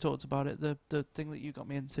because you talked about it. The thing that you got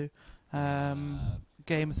me into,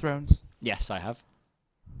 Game of Thrones. Yes, I have.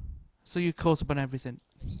 So you caught up on everything.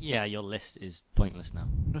 Yeah, your list is pointless now.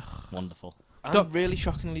 Wonderful. I'm really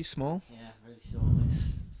shockingly small. Yeah, really short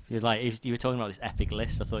list. If you were talking about this epic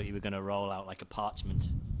list, I thought you were going to roll out like a parchment,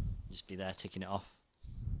 just be there ticking it off.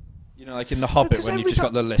 You know, like in The Hobbit, Because when you've every just got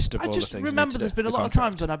time- the list of I all the just things. remember you need there's to been do, a the lot of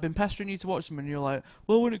contract. times when I've been pestering you to watch them, and you're like,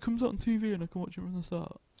 "Well, when it comes out on TV, and I can watch it from the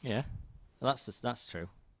start." Yeah, well, that's true.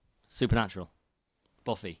 Supernatural,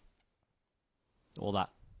 Buffy, all that.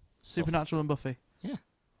 Supernatural and Buffy. Yeah.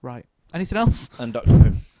 Right. Anything else? And Doctor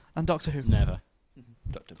Who. And Doctor Who. Never.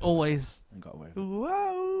 Doctor Who. Always. I got away with it.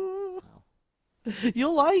 Wow.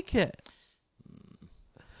 You'll like it.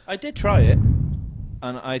 I did try it,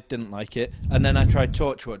 and I didn't like it. And then I tried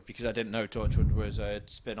Torchwood because I didn't know Torchwood was a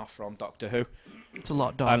spin-off from Doctor Who, It's a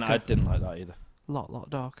lot darker. and I didn't like that either. lot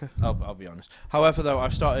darker. I'll be honest. However, though,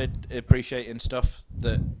 I've started appreciating stuff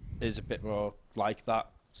that is a bit more like that.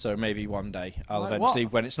 So maybe one day I'll Like eventually,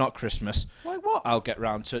 what? when it's not Christmas, Like what? I'll get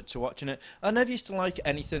round to watching it. I never used to like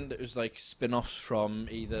anything that was like spin-offs from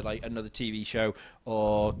either like another TV show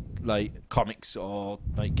or like comics or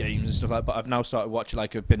like games and stuff like that. But I've now started watching,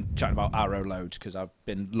 like I've been chatting about Arrow loads because I've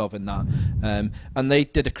been loving that. And they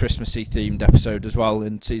did a Christmassy themed episode as well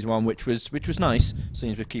in season 1, which was nice.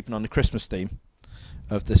 Seems we're keeping on the Christmas theme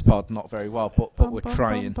of this pod, not very well, but we're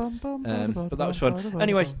trying. But that was fun.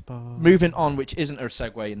 Anyway, moving on, which isn't a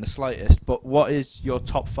segue in the slightest, but what is your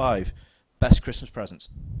top 5 best Christmas presents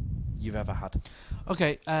you've ever had?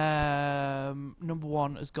 Okay, number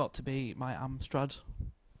 1 has got to be my Amstrad.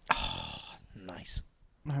 Oh, nice.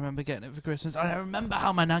 I remember getting it for Christmas. And I remember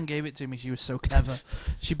how my nan gave it to me. She was so clever.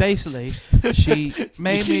 She basically, she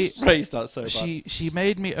made me... phrased that so bad. She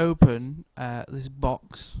made me open this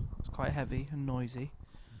box. It was quite heavy and noisy.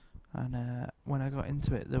 And when I got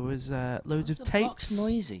into it, there was loads of The tapes. box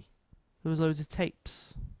noisy. There was loads of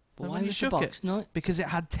tapes. But And why when you was the shook box no? Because it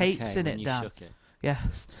had tapes Okay, in when it, you Dan. shook it.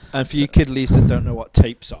 Yes. And for you kiddies that don't know what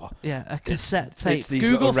tapes are, Yeah, a cassette tape. it's these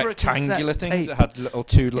Google little for a rectangular cassette things tape. that had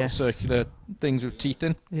two little Yes. circular things with teeth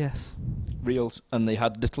in, Yes. reels, and they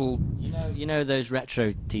had little... You know those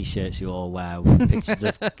retro T-shirts you all wear with pictures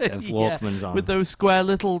of Walkmans on. With those square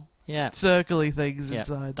little yeah, circly things yeah,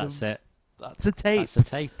 inside that's them. it. That's a tape. That's the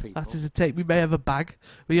tape, people. That is a tape. We may have a bag.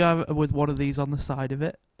 We have with one of these on the side of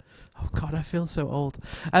it. Oh God, I feel so old.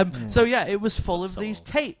 So yeah, it was full of So these old.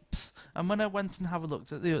 tapes. And when I went and have a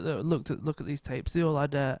look at look at these tapes, they all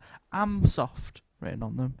had Amsoft written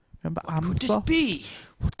on them. Remember What could Amsoft? this be?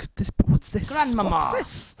 What could this be? What's this? Grandmama.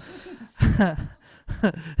 What's this?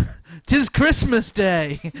 'Tis Christmas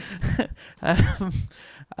Day.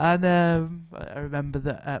 And I remember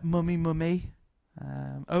that Mummy.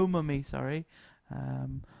 Oh Mummy, sorry.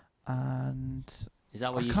 And Is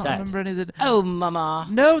that what I you can't said? remember any of the... Oh, mama.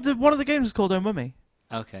 No, one of the games was called Oh Mummy.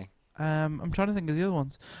 Okay. I'm trying to think of the other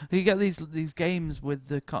ones. You get these games with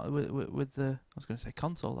the with the I was going to say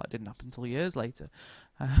console. That didn't happen until years later.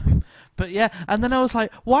 But yeah, and then I was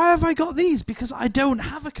like, why have I got these? Because I don't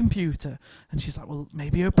have a computer. And she's like, well,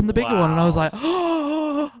 maybe open the bigger one. And I was like,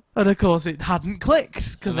 oh, and of course it hadn't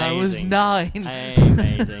clicked because I was 9.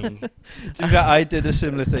 Amazing. I did a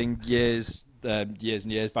similar thing years and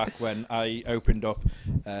years back when I opened up.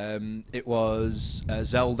 It was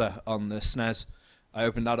Zelda on the SNES. I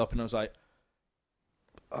opened that up and I was like,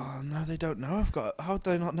 oh no, they don't know how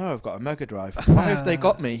do they not know I've got a Mega Drive? Why have they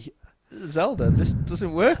got me Zelda? This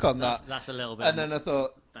doesn't work on that. That's a little bit. And then I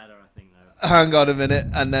thought, better, I think. Though. Hang on a minute.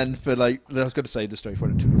 And then for I was going to say the story for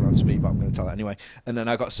it took around to me, but I'm going to tell it anyway. And then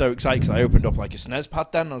I got so excited because I opened up like a SNES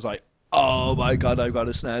pad. Then and I was like, oh my god, I've got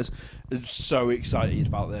a SNES! I was so excited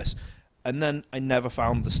about this. And then I never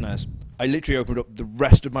found the SNES. I literally opened up the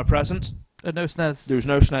rest of my presents. No SNES. There was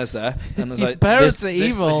no SNES there, and I was like, "Parents are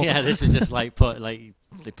evil." Yeah, this was just like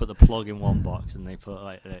they put the plug in one box and they put and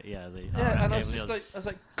I was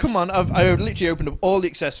like, come on! I literally opened up all the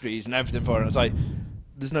accessories and everything for it. And I was like,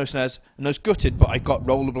 there's no SNES, and I was gutted, but I got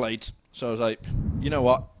rollerblades. So I was like, you know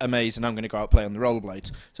what? Amazing! I'm going to go out and play on the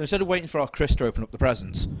rollerblades. So instead of waiting for our Chris to open up the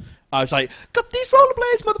presents, I was like, got these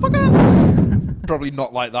rollerblades, motherfucker! Probably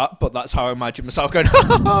not like that, but that's how I imagine myself going,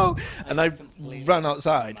 ho! And I ran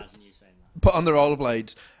outside, put on the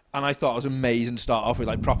rollerblades, and I thought it was amazing to start off with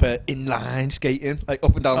like proper inline skating, like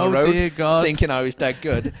up and down the road, dear God. thinking I was dead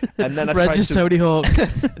good. And then I Tony Hawk.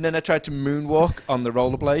 and then I tried to moonwalk on the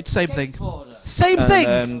rollerblades. Same thing. Same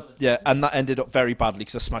thing. Yeah, and that ended up very badly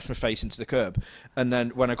because I smashed my face into the curb. And then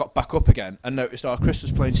when I got back up again, I noticed our Chris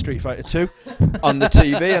was playing Street Fighter 2 on the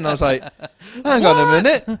TV, and I was like, hang on a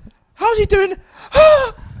minute, how's he doing?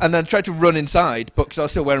 And then tried to run inside, but because I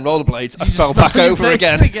was still wearing rollerblades, I fell back over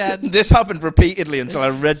again. This happened repeatedly until I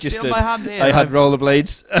registered I had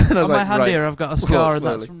rollerblades. And I was on my like, hand right, here, I've got a scar, and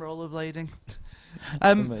slowly. that's from rollerblading.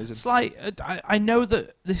 Amazing. I know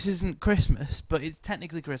that this isn't Christmas, but it's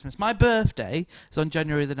technically Christmas. My birthday is on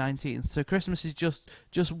January the 19th, so Christmas is just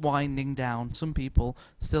winding down. Some people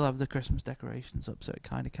still have the Christmas decorations up, so it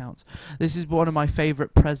kind of counts. This is one of my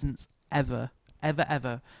favourite presents ever.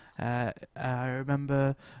 I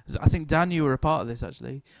remember, I think Dan, you were a part of this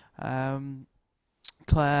actually.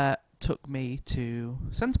 Claire took me to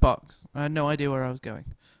Centre Parks. I had no idea where I was going.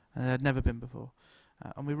 I'd never been before.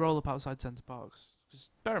 And we roll up outside Centre Parks. Just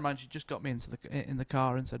bear in mind, she just got me in the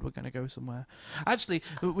car and said we're going to go somewhere. Actually,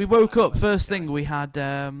 we woke up first thing. We had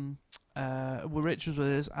Rich was with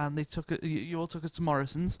us, and they you all took us to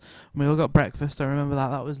Morrison's, and we all got breakfast. I remember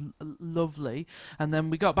that was lovely. And then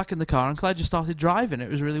we got back in the car, and Claire just started driving. It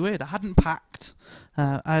was really weird. I hadn't packed.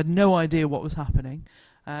 I had no idea what was happening.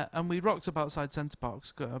 And we rocked up outside Centre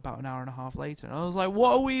Parks about an hour and a half later. And I was like,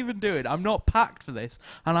 what are we even doing? I'm not packed for this.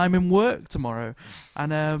 And I'm in work tomorrow.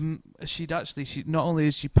 And she not only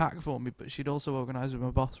is she packed for me, but she'd also organised with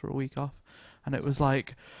my boss for a week off. And it was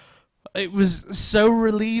like, it was so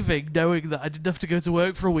relieving knowing that I didn't have to go to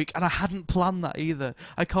work for a week, and I hadn't planned that either.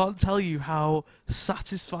 I can't tell you how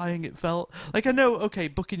satisfying it felt. Like, I know, okay,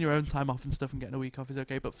 booking your own time off and stuff and getting a week off is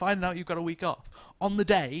okay, but finding out you've got a week off on the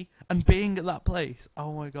day and being at that place,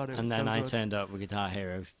 oh my God, it was so good. And then I turned up with Guitar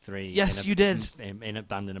Hero 3. Yes, you did. In a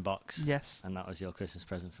band in a box. Yes. And that was your Christmas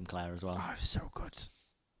present from Claire as well. Oh, it was so good.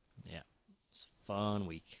 Yeah. It's a fun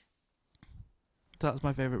week. That was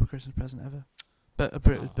my favourite Christmas present ever. But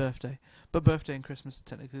it was birthday. But birthday and Christmas are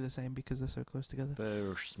technically the same because they're so close together.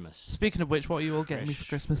 Christmas. Speaking of which, what are you all getting me for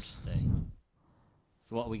Christmas?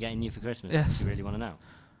 What are we getting you for Christmas? Yes. Do you really want to know?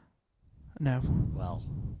 No. Well.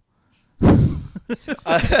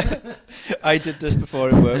 I did this before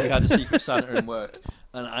in work. We had a Secret Santa in work,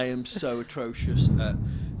 and I am so atrocious at,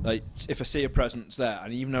 like, if I see a present that's there,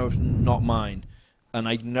 and even though it's not mine, and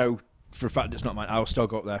I know for a fact it's not mine, I'll still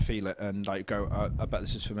go up there, feel it, and like go, I bet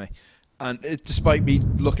this is for me. And despite me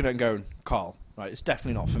looking at it and going, Carl, right, it's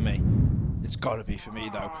definitely not for me. It's got to be for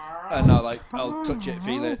me, though. And I'll touch it,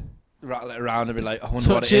 feel it, rattle it around, and be like, I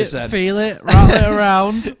wonder what it is then. Feel it, rattle it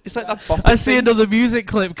around. It's like that bop. I see another music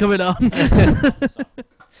clip coming on.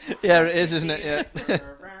 Yeah, it is, isn't it?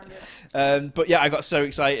 Yeah. But yeah, I got so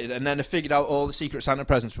excited. And then I figured out all the Secret Santa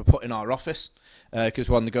presents were put in our office because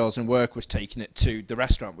one of the girls in work was taking it to the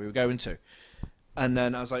restaurant we were going to. And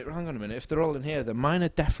then I was like, hang on a minute, if they're all in here, then mine are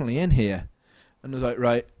definitely in here. And I was like,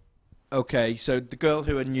 right, okay. So the girl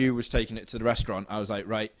who I knew was taking it to the restaurant, I was like,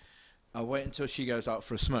 right, I'll wait until she goes out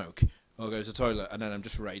for a smoke or goes to the toilet, and then I'm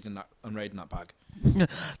just raiding that bag.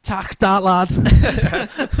 Tax that, lad.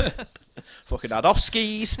 Fucking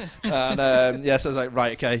Adolfskis. And so I was like,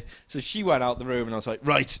 right, okay. So she went out the room, and I was like,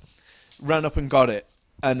 right, ran up and got it.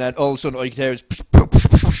 And then all of a sudden, all you can hear is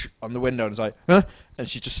on the window, and it's like, huh? And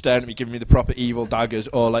she's just staring at me, giving me the proper evil daggers,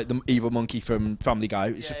 or like the evil monkey from Family Guy.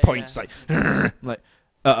 It just points like, I'm like,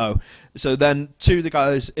 uh-oh. So then two of the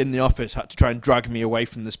guys in the office had to try and drag me away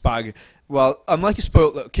from this bag. Well, I'm like a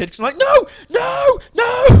spoilt little kid, 'cause I'm like, no!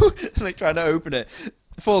 Like trying to open it.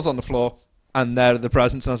 It falls on the floor, and there are the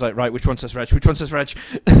presents, and I was like, right, which one says Reg? Which one says Reg?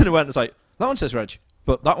 And I was like, that one says Reg,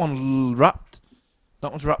 but that one's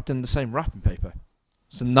wrapped in the same wrapping paper.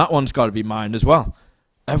 So that one's got to be mine as well.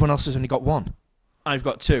 Everyone else has only got one. I've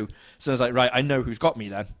got two. So I was like, right, I know who's got me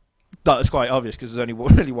then. That is quite obvious because there's only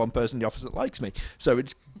really one person in the office that likes me. So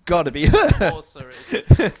it's got to be her. Of course there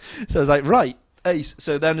is. So I was like, right, ace.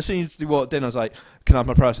 So then as soon as they walked in, I was like, can I have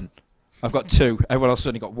my present? I've got two. Everyone else has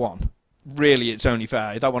only got one. Really, it's only fair.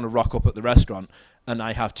 I don't want to rock up at the restaurant and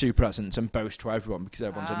I have two presents and boast to everyone because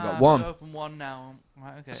everyone's only got one. So open one now.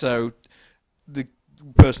 Right, okay. So the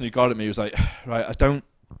person who got at me was like, right, I don't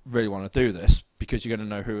really want to do this because you're going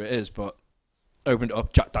to know who it is, but opened it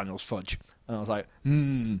up, Jack Daniel's fudge. And I was like,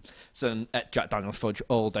 So then ate Jack Daniel's fudge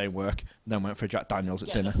all day work, then went for Jack Daniel's at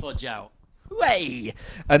Get dinner. the fudge out. Way!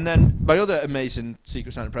 And then my other amazing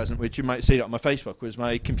Secret Santa present, which you might see it on my Facebook, was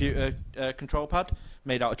my computer control pad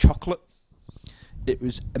made out of chocolate. It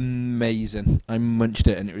was amazing. I munched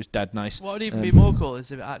it and it was dead nice. What would even be more cool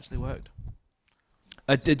is if it actually worked.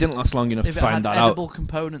 It didn't last long enough If to it find had that edible out.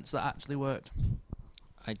 components that actually worked.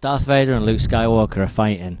 Like Darth Vader and Luke Skywalker are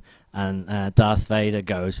fighting, and Darth Vader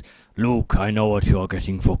goes, "Luke, I know what you're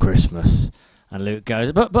getting for Christmas." And Luke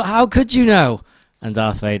goes, "But how could you know?" And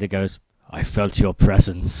Darth Vader goes, "I felt your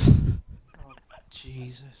presence." Oh,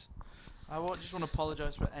 Jesus. Just want to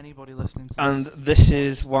apologise for anybody listening to And this. this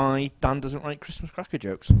is why Dan doesn't write Christmas cracker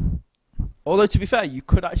jokes. Although, to be fair, you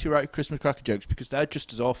could actually write Christmas cracker jokes because they're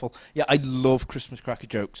just as awful. Yeah, I love Christmas cracker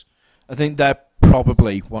jokes. I think they're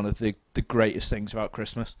probably one of the greatest things about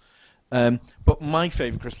Christmas. But my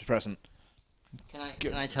favourite Christmas present...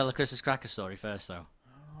 Can I tell the Christmas cracker story first, though?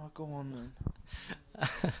 Oh, go on then.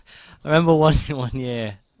 I remember one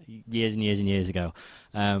year, years and years ago,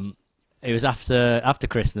 it was after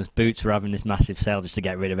Christmas, Boots were having this massive sale just to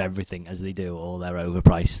get rid of everything, as they do, all their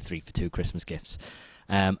overpriced 3-for-2 Christmas gifts.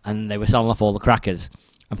 And they were selling off all the crackers.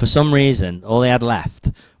 And for some reason, all they had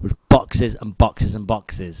left was boxes and boxes and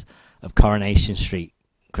boxes of Coronation Street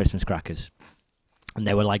Christmas crackers. And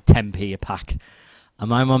they were like 10p a pack. And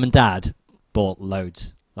my mum and dad bought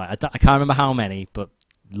loads. Like I can't remember how many, but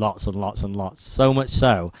lots and lots and lots. So much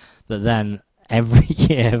so that then every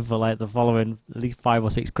year for like the following at least 5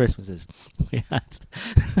 or 6 Christmases, we had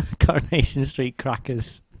Coronation Street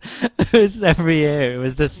crackers. It was every year. It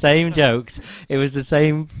was the same jokes. It was the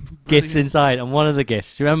same gifts inside. And one of the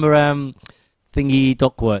gifts, do you remember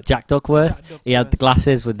Jack Duckworth? Jack He had the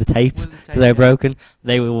glasses with the tape. They were broken.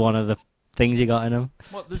 They were one of the things you got in them.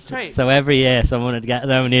 What, the tape? So every year someone would get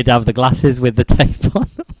them and he'd have the glasses with the tape on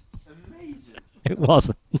them. Amazing. It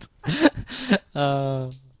wasn't.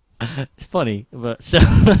 It's funny, but so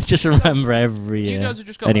I just remember every year. You guys have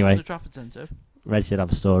just got Anyway. back from the Trafford Centre. Reg did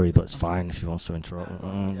have a story, but it's fine if he wants to interrupt.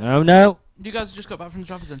 No. You guys have just got back from the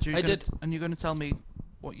Trafford Centre. I did. And you're going to tell me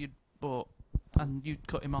what you'd bought, and you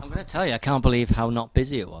cut him off. I'm going to tell you, I can't believe how not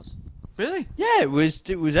busy it was. Really? Yeah, it was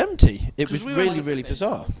empty. It 'Cause was we were really, like- really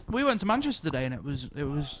bizarre. We went to Manchester today, and it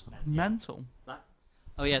was mental.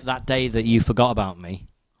 Oh yeah, that day that you forgot about me.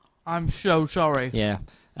 I'm so sorry. Yeah,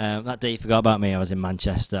 that day you forgot about me. I was in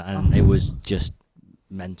Manchester, and it was just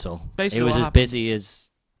mental. Basically it was what as happened- busy as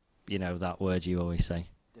that word you always say.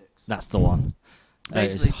 That's the one.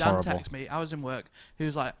 Basically, it was Dan horrible. texted me. I was in work. He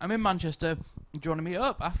was like, "I'm in Manchester. Do you want to meet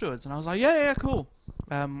up afterwards?" And I was like, "Yeah, cool."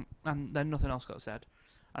 And then nothing else got said.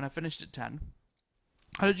 And I finished at 10.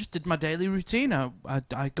 I just did my daily routine. I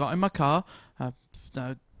got in my car. I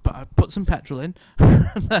put some petrol in,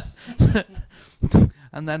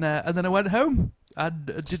 and then I went home. I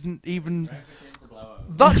didn't even.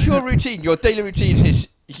 That's your routine. Your daily routine is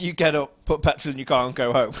you get up, put petrol in your car, and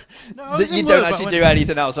go home. No, I was You in don't work, but actually I do went-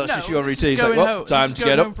 anything else. That's No, just your this is routine. It's like, going well, home- time this is to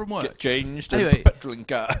going get home up, from work. get changed, Anyway. and put petrol in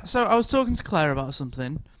car. So I was talking to Claire about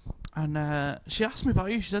something, and she asked me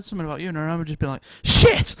about you. She said something about you, and I remember just being like,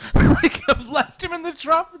 "Shit! Like I've left him in the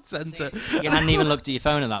Trafford Centre." You hadn't even looked at your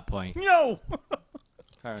phone at that point. No.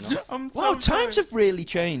 Fair enough. I'm so Wow, times sorry. have really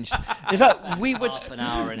changed. In fact, we would. Half an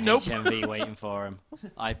hour in Nope. HMV waiting for him.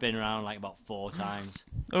 I've been around like about 4 times.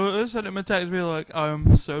 I sent him a text, being like,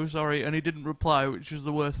 "I'm so sorry," and he didn't reply, which was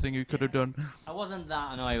the worst thing he could have done. I wasn't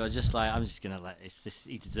that annoyed. I was just like, I'm just gonna let this.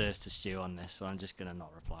 He deserves to stew on this, so I'm just gonna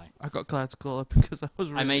not reply. I got Claire to call her because I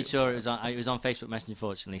was. Really I made sure it was on Facebook Messenger,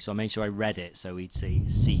 fortunately, so I made sure I read it so he'd see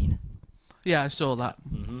seen. Yeah, I saw that.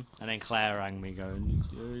 And then Claire rang me going,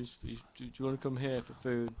 do you want to come here for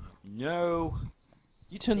food? No.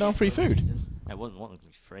 You turned down free food? I wasn't wanting to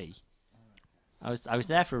be free. I was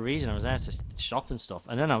there for a reason. I was there to shop and stuff.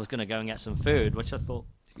 And then I was going to go and get some food, which I thought,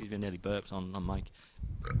 excuse me, I nearly burped on mic.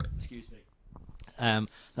 Excuse me. Then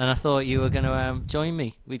I thought you were going to join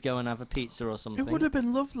me. We'd go and have a pizza or something. It would have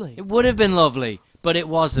been lovely. It would have been lovely, but it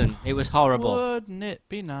wasn't. It was horrible. Wouldn't it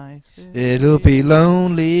be nice? It'll be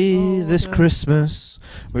lonely this Christmas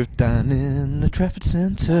with Dan in the Trafford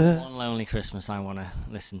Centre. One lonely Christmas I want to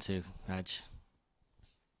listen to, Reg.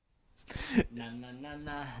 Na na na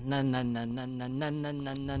na na na na na na na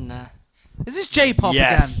na na na. Is this J-pop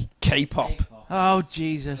Yes, K-pop. again? Oh,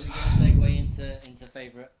 Jesus. Are we going to segue into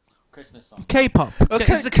favourite Christmas song? K-pop.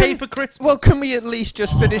 Okay, It's the K for Christmas. Well, can we at least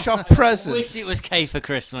just finish off I presents? wish it was K for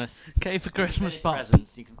Christmas. K for Christmas Finish pop.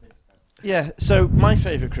 presents. You can finish presents. Yeah, so my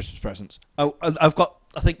favourite Christmas presents. I've got,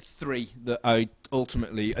 I think, 3 that I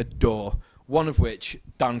ultimately adore. One of which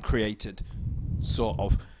Dan created, sort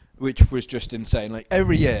of, which was just insane. Like,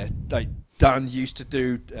 every year, like, Dan used to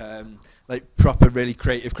do, like, proper, really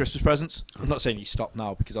creative Christmas presents. I'm not saying he stopped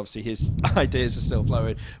now, because obviously his ideas are still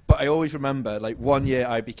flowing. But I always remember, like, one year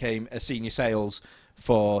I became a senior sales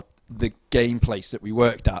for the game place that we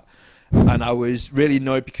worked at. And I was really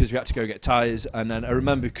annoyed because we had to go get tyres. And then I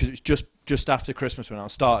remember, because it was just after Christmas when I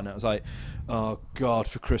was starting it, I was like, oh, God,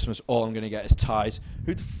 for Christmas, all I'm going to get is tyres.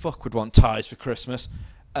 Who the fuck would want tyres for Christmas?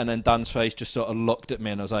 And then Dan's face just sort of looked at me,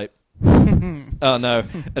 and I was like, oh, no.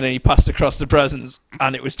 And then he passed across the presents,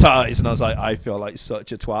 and it was ties. And I was like, I feel like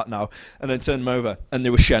such a twat now. And then turned them over, and they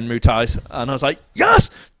were Shenmue ties. And I was like,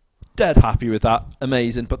 yes! Dead happy with that.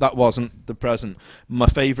 Amazing. But that wasn't the present. My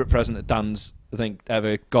favourite present that Dan's, I think,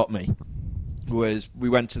 ever got me was we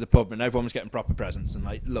went to the pub, and everyone was getting proper presents and,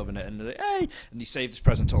 like, loving it. And they're like, hey! And he saved his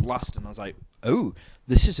present till last. And I was like, oh,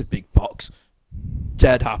 this is a big box.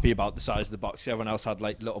 Dead happy about the size of the box. Everyone else had,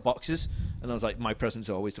 like, little boxes, and I was like, my presents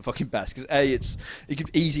are always the fucking best, because it could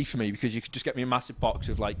be easy for me, because you could just get me a massive box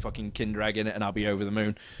with, like, fucking Kinder Egg in it, and I'll be over the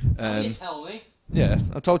moon. You tell me. Yeah,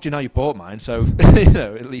 I told you now you bought mine, so you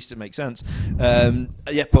know, at least it makes sense.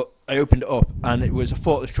 Yeah, but I opened it up, and it was a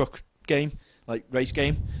forklift truck game, like race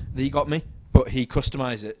game, that he got me. But he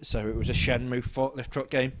customised it, so it was a Shenmue forklift truck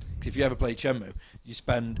game. Because if you ever played Shenmue, you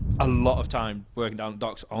spend a lot of time working down the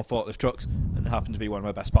docks on forklift trucks, and it happened to be one of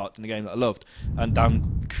my best parts in the game that I loved. And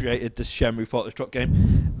Dan created this Shenmue forklift truck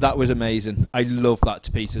game. That was amazing. I love that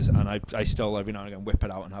to pieces, and I still every now and again whip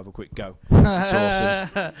it out and have a quick go. It's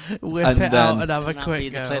awesome. Whip And it then- out and have a Wouldn't that be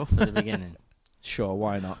quick the go. clip for the beginning? Sure,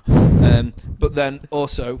 why not? But then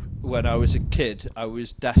also, when I was a kid, I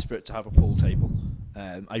was desperate to have a pool table.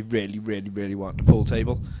 I really, really, really wanted a pool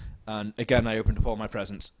table. And again, I opened up all my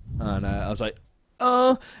presents, and I was like,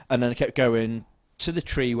 oh! And then I kept going to the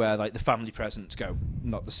tree where, like, the family presents go,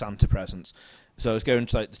 not the Santa presents. So I was going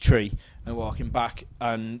to, like, the tree and walking back,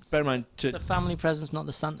 and bear in mind... The family presents, not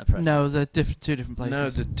the Santa presents. No, they're two different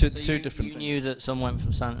places. No, the So two you, different You things. knew that some went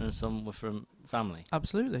from Santa and some were from family.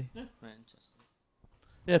 Absolutely. Yeah, right, interesting.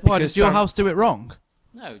 Yeah, Why, because did your Santa- house do it wrong?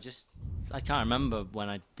 No, just I can't remember when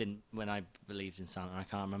I believed in Santa. I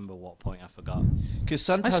can't remember what point I forgot. Because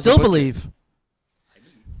Santa I has a still budget. believe.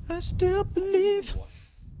 I still believe.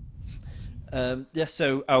 Yeah,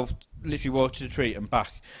 so I'll literally walk to the tree and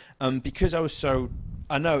back. Because I was so...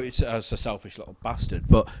 I know it's as a selfish little bastard,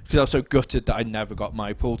 but because I was so gutted that I never got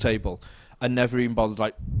my pool table, I never even bothered,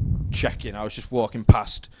 like, checking. I was just walking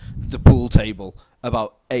past the pool table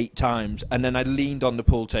about 8 times, and then I leaned on the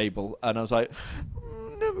pool table, and I was like,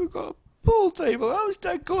 never got a pool table. I was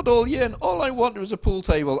dead good all year, and all I wanted was a pool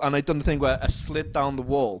table. And I'd done the thing where I slid down the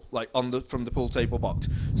wall, like from the pool table box,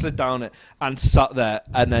 slid down it, and sat there,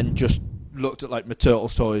 and then just looked at, like, my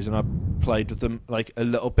Turtles toys, and I played with them, like, a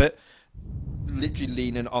little bit, literally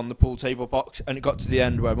leaning on the pool table box. And it got to the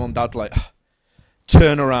end where Mum and Dad were like,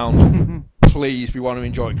 turn around, please, we want to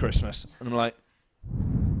enjoy Christmas. And I'm like,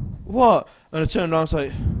 what? And I turned around, I was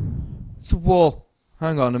like, it's a wall.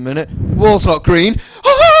 Hang on a minute, wall's not green.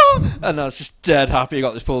 And I was just dead happy I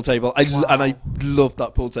got this pool table. And I loved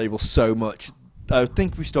that pool table so much. I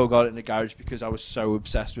think we still got it in the garage because I was so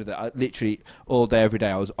obsessed with it. I literally all day, every day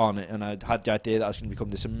I was on it, and I had the idea that I was going to become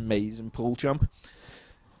this amazing pool champ.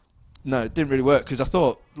 No, it didn't really work, because I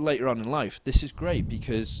thought later on in life, this is great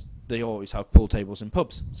because they always have pool tables in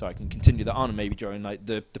pubs, so I can continue that on and maybe join, like,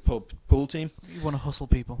 the pub pool team. You want to hustle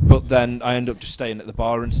people. But then I ended up just staying at the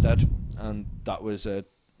bar instead, and that was a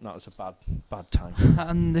bad time.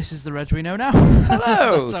 And this is the Reg we know now.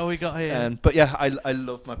 Hello! That's how we got here. But yeah, I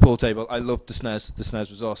loved my pool table. I loved the SNES. The SNES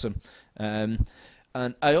was awesome. And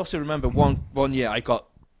I also remember one year I got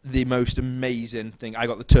the most amazing thing. I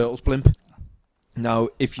got the Turtles blimp. Now,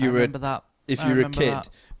 if I you were remember that. if I you were a remember kid that.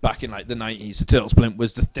 back in like the 90s, the Turtles blimp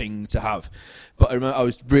was the thing to have. But I remember I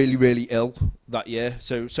was really, really ill that year.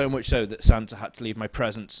 So much so that Santa had to leave my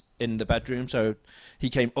presents in the bedroom. So he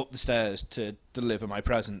came up the stairs to deliver my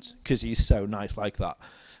presents because he's so nice like that.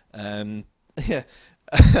 Yeah.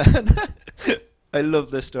 I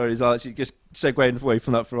love this story as well. Actually, just segueing away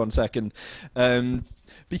from that for 1 second.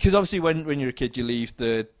 Because obviously when you're a kid, you leave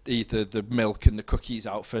either the milk and the cookies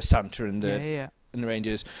out for Santa and the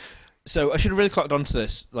reindeers. So I should have really clocked onto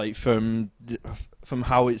this, like from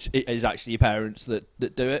how it is actually your parents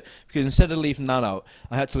that do it. Because instead of leaving that out,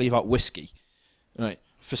 I had to leave out whiskey, right,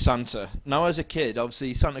 for Santa. Now as a kid,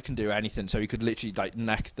 obviously Santa can do anything, so he could literally like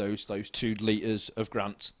neck those 2 litres of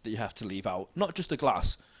Grants that you have to leave out, not just a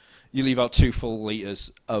glass. You leave out 2 full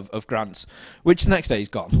litres of Grants, which the next day is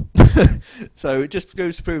gone. So it just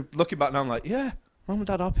goes to prove, looking back now, I'm like, yeah, Mum and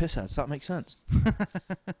Dad are pissheads. That makes sense.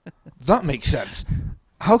 That makes sense.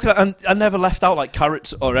 How could I never left out like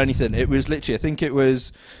carrots or anything. It was literally, I think it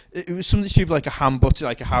was something stupid like a ham butty,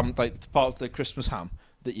 like part of the Christmas ham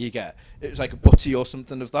that you get. It was like a butty or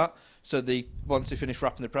something of that. So once they finish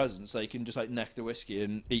wrapping the presents, they can just like neck the whiskey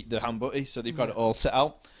and eat the ham butty. So they've got it all set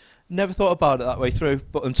out. Never thought about it that way through,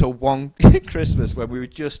 but until one Christmas when we were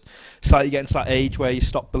just slightly getting to that age where you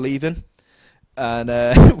stop believing. And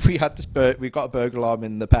we got a burglar alarm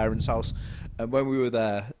in the parents' house, and when we were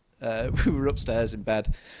there, we were upstairs in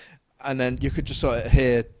bed, and then you could just sort of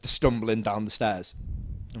hear the stumbling down the stairs.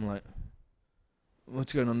 I'm like,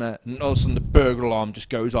 what's going on there? And all of a sudden the burglar alarm just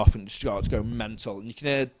goes off and starts going mental, and you can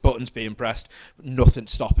hear buttons being pressed, but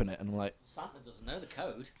nothing's stopping it. And I'm like, Santa doesn't know the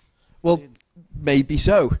code. well, maybe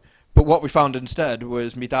so. But what we found instead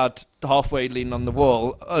was my dad halfway leaning on the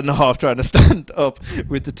wall and half trying to stand up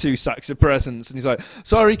with the 2 sacks of presents. And he's like,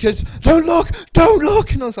 sorry, kids, don't look.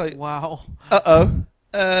 And I was like, Wow. uh-oh.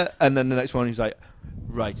 And then the next morning he's like,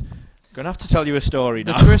 right, I'm going to have to tell you a story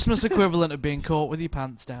The now. Christmas equivalent of being caught with your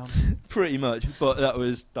pants down. Pretty much. But that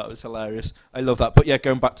was hilarious. I love that. But yeah,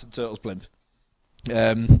 going back to the Turtles blimp.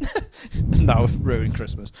 Now I've ruined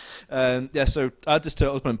Christmas. Yeah, so I had this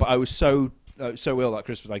Turtles blimp, but I was so ill that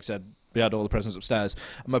Christmas, like I said, we had all the presents upstairs,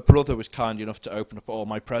 and my brother was kind enough to open up all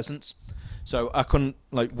my presents, so I couldn't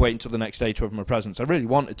like wait until the next day to open my presents. I really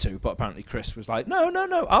wanted to, but apparently Chris was like, no,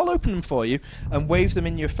 I'll open them for you and wave them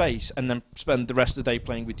in your face and then spend the rest of the day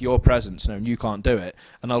playing with your presents. No, you can't do it,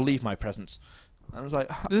 and I'll leave my presents. I was like,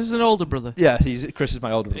 This is an older brother. yeah, Chris is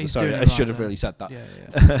my older brother. He's Sorry, doing it I should right have then. really said that.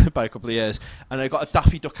 Yeah. By a couple of years. And I got a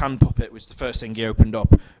Daffy Duck hand puppet, was the first thing he opened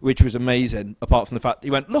up, which was amazing, apart from the fact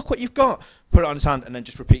he went, look what you've got, put it on his hand, and then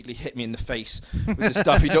just repeatedly hit me in the face with this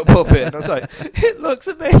Daffy Duck puppet. And I was like, it looks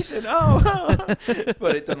amazing, oh.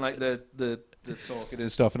 But it done like the talking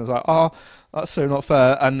and stuff, and I was like, oh, that's so not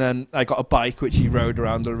fair. And then I got a bike, which he rode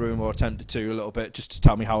around the room, or attempted to a little bit, just to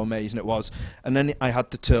tell me how amazing it was. And then I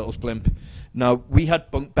had the Turtles blimp. Now, we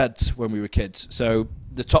had bunk beds when we were kids, so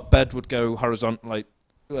the top bed would go horizontal,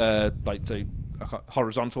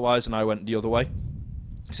 horizontal wise, and I went the other way.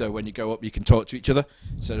 So when you go up, you can talk to each other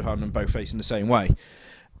instead of having them both facing the same way.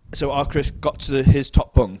 So our Chris got to his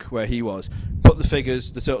top bunk where he was, put the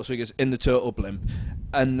Turtles figures in the turtle blimp,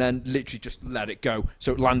 and then literally just let it go.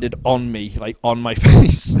 So it landed on me, like on my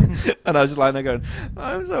face. And I was just lying there going,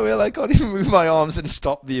 I'm so ill, I can't even move my arms and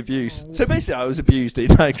stop the abuse. So basically I was abused the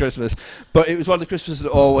entire Christmas. But it was one of the Christmases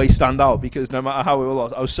that always stand out, because no matter how it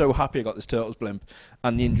was, I was so happy I got this Turtles blimp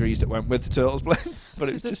and the injuries that went with the Turtles blimp. But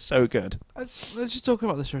it was just so good. Let's just talk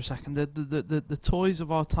about this for a second. The toys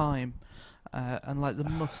of our time. And like the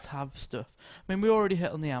must-have stuff. I mean, we already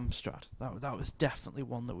hit on the Amstrad. That was definitely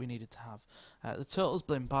one that we needed to have. The Turtles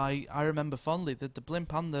blimp, I remember fondly the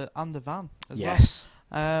blimp and the van as Yes.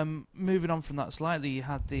 well. Moving on from that slightly, you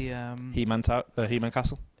had the He-Man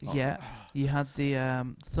Castle. yeah, you had the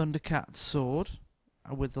Thundercat sword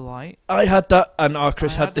with the light. I had that, and our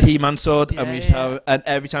Chris had the He-Man sword, and we used to Yeah. have, and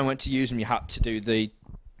every time I went to use them, you had to do the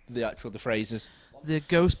phrases. The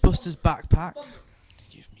Ghostbusters backpack.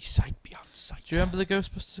 Give me sight beyond sight. Do you remember the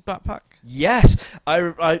Ghostbusters backpack? Yes,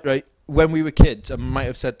 right. When we were kids, I might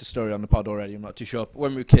have said the story on the pod already. I'm not too sure. But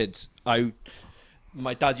when we were kids,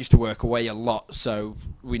 my dad used to work away a lot, so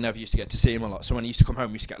we never used to get to see him a lot. So when he used to come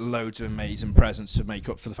home, we used to get loads of amazing presents to make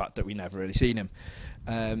up for the fact that we never really seen him.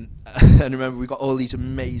 And I remember we got all these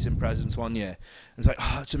amazing presents one year. I was like,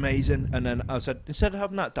 oh, it's amazing. And then I said, instead of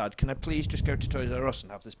having that, Dad, can I please just go to Toys R Us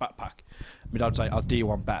and have this backpack? My dad was like, I'll do you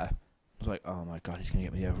one better. I was like, oh my God, he's going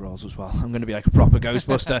to get me the overalls as well. I'm going to be like a proper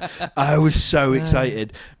Ghostbuster. I was so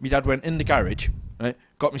excited. My dad went in the garage, right,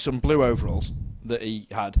 got me some blue overalls that he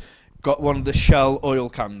had, got one of the Shell oil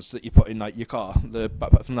cans that you put in like your car, the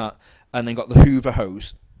backpack from that, and then got the Hoover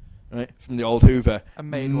hose. right, from the old Hoover, And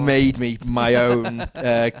made me my own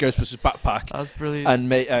Ghostbusters backpack. That's brilliant.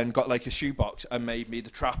 And got like a shoebox and made me the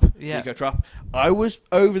trap, Eco trap. I was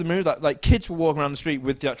over the moon. Like kids were walking around the street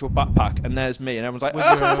with the actual backpack, and there's me, and everyone's like,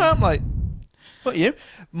 I'm like, what are you?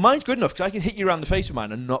 Mine's good enough because I can hit you around the face with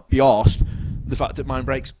mine and not be arsed the fact that mine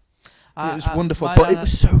breaks. It was wonderful, but it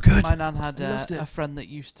was so good. My nan had a friend that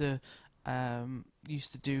used to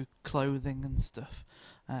do clothing and stuff,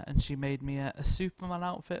 and she made me a Superman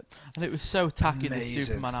outfit, and it was so tacky. Amazing. The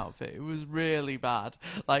Superman outfit, it was really bad.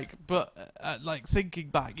 But thinking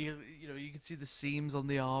back, you know, you could see the seams on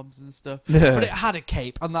the arms and stuff. Yeah. But it had a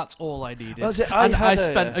cape, and that's all I needed. I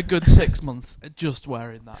spent a good 6 months just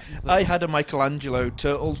wearing that. I had a Michelangelo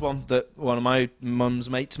Turtles one that one of my mum's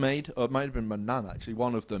mates made, or it might have been my nan actually,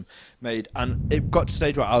 one of them made, and it got to the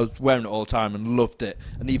stage where I was wearing it all the time and loved it,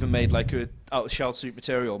 and even made like a out of shell suit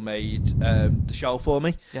material, made the shell for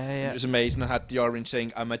me. Yeah. It was amazing. I had the orange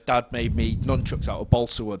thing, and my dad made me nunchucks out of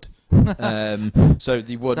balsa wood. So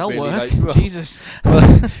the wood They'll really work. like Jesus.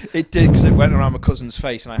 Well, it did, because it went around my cousin's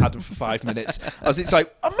face, and I had them for 5 minutes. It's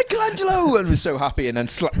like, I'm Michelangelo, and was so happy, and then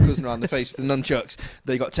slapped my cousin around the face with the nunchucks.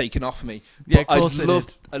 They got taken off me. Yeah, But of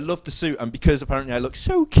course I loved the suit, and because apparently I look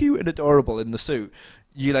so cute and adorable in the suit,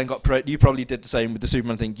 you then got you probably did the same with the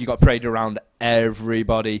Superman thing. You got paraded around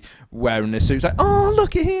everybody wearing this suit. It's like, oh,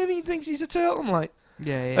 look at him, he thinks he's a turtle. I'm like,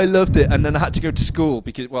 Yeah. I loved it. And then I had to go to school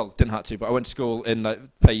because, well, didn't have to, but I went to school in like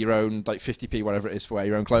pay your own like 50p, whatever it is, for wear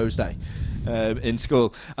your own clothes day in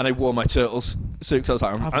school. And I wore my Turtles suit because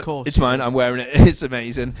I was like, Of course, it's mine, I'm wearing it, it's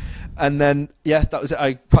amazing. And then, yeah, that was it.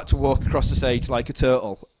 I had to walk across the stage like a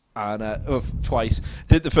turtle. And twice.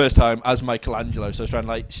 Did it the first time as Michelangelo, so I was trying to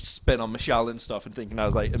like spin on Michelle and stuff and thinking I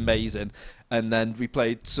was like amazing. And then we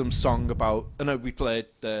played some song about, we played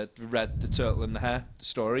Red, the Turtle and the Hare, the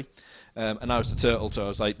story. And I was the turtle, so I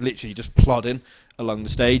was like literally just plodding along the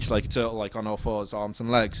stage like a turtle, like on all fours, arms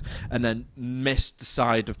and legs, and then missed the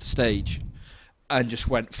side of the stage and just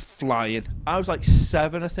went flying. I was like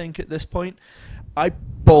 7, I think, at this point. I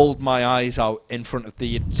bawled my eyes out in front of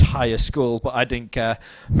the entire school, but I didn't care.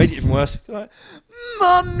 Made it even worse. Like,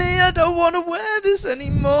 Mummy, I don't want to wear this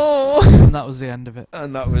anymore. And that was the end of it.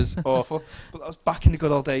 And that was awful. But that was back in the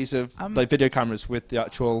good old days of like video cameras with the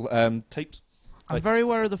actual tapes. I'm very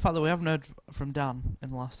aware of the fact that we haven't heard from Dan in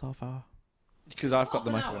the last half hour. Because I've got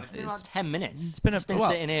the microphone. It's been about 10 minutes. It's been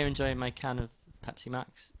sitting here enjoying my can of Pepsi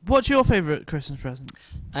Max. What's your favourite Christmas present?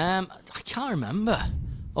 I can't remember.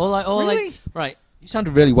 Really? Right. You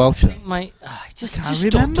sounded really Welsh. I just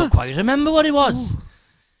can't don't remember. quite remember what it was.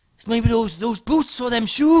 It's maybe those boots or them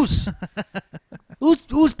shoes.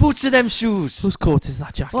 whose boots are them shoes? Whose coat is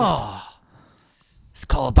that jacket? Oh, it's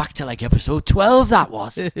called back to like episode 12. That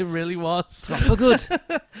was. It really was. Proper good.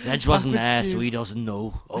 Reg wasn't there, Backwards so tune. he doesn't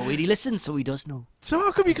know. Oh, wait, he listens, so he does know. So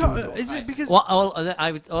how come you can't? Is it because?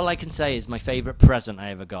 All I can say is my favourite present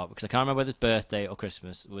I ever got, because I can't remember whether it's birthday or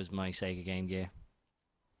Christmas, was my Sega Game Gear.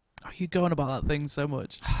 Are you going about that thing so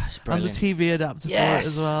much? It's And the brilliant. TV adapter for it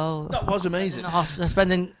as well. That was amazing.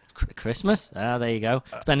 Spending Christmas. Ah, there you go.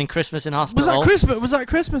 Spending Christmas in hospital. Was that Christmas? Was that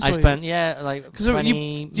Christmas? I for you? spent like 'Cause 20.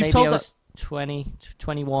 you've Maybe told I was 20,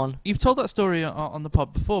 21. You've told that story on the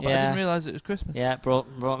pod before, but I Yeah. didn't realise it was Christmas. Yeah, brought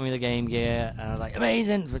me the Game Gear, and I was like,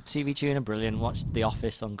 amazing. TV tuner, brilliant. Watched The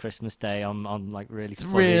Office on Christmas Day on like really fuzzy.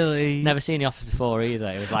 Really? Never seen The Office before either.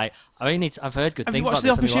 It was like I've heard good Have things you watched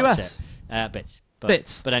about The this. Office Let me US? watch it. Bits.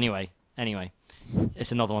 Bits. But anyway,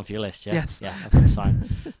 it's another one for your list, yeah? Yes. Yeah, that's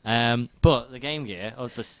fine. But the Game Gear,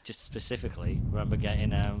 just specifically, remember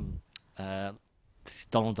getting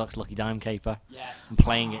Donald Duck's Lucky Dime Caper and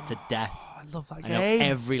playing it to death. Oh, I love that I know game.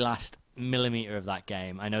 every last millimetre of that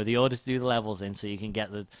game. I know the order to do the levels in so you can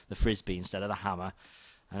get the frisbee instead of the hammer.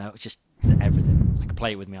 I know it's just everything. I can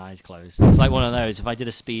play it with my eyes closed. It's like one of those. If I did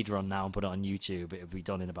a speed run now and put it on YouTube, it would be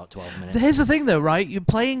done in about 12 minutes. Here's the thing, though, right? You're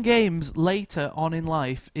playing games later on in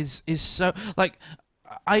life is so like.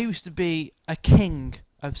 I used to be a king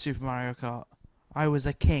of Super Mario Kart. I was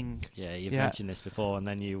a king. Yeah, you've mentioned this before, and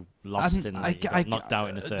then you lost And you got knocked out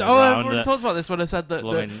in the third Oh, I've round. already talked about this when I said that the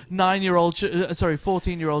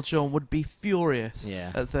 14-year-old Sean would be furious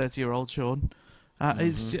Yeah. at 30-year-old Sean.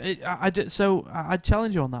 I'd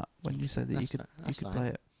challenge you on that when you said that That's you fair. could play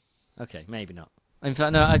it. Okay, maybe not. In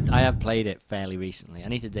fact, no, I have played it fairly recently. I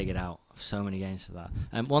need to dig it out. So many games for that.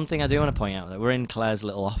 One thing I do want to point out, that we're in Claire's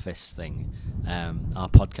little office thing, our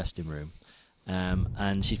podcasting room,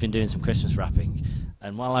 and she's been doing some Christmas wrapping.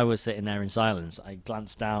 And while I was sitting there in silence, I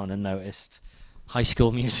glanced down and noticed High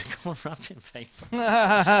School Musical wrapping paper.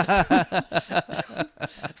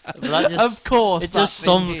 That just, Of course, it just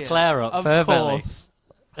sums Claire up Of perfectly. course.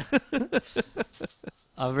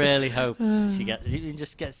 I really hope she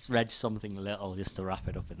just gets Reg something little just to wrap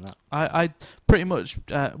it up in that. I pretty much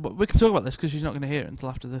we can talk about this because she's not going to hear it until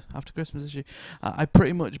after Christmas, is she? I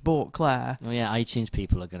pretty much bought Claire. Oh yeah, iTunes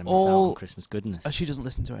people are going to miss out on Christmas goodness. She doesn't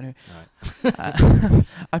listen to it anyway. Right.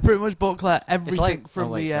 I pretty much bought Claire everything from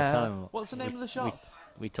what's the name of the shop?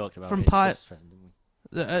 We talked about From his Christmas present, didn't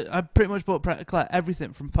we? I pretty much bought Claire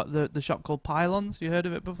everything from the shop called Pylons. You heard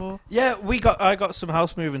of it before? Yeah, I got some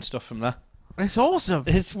house moving stuff from there. It's awesome.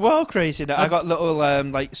 It's well crazy. I got little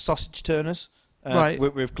like sausage turners, right,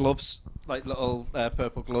 with gloves, like little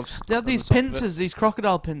purple gloves. They had these pincers, these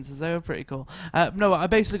crocodile pincers. They were pretty cool. No, I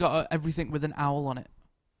basically got everything with an owl on it.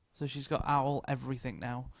 So she's got owl everything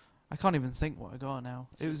now. I can't even think what I got now.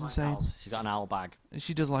 It was insane. Owls. She got an owl bag.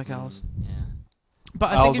 She does like owls. Yeah.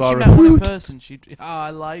 But I Owls think if she are met a one in hoot. person, she'd. Oh, I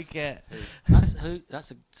like it.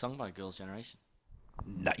 That's a song by Girls' Generation.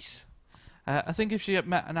 Nice. I think if she had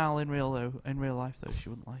met an owl in real life, though, she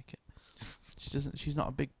wouldn't like it. She doesn't. She's not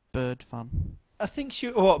a big bird fan. I think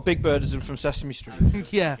Big Bird is from Sesame Street.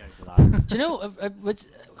 Yeah. Do you know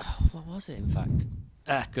what was it? In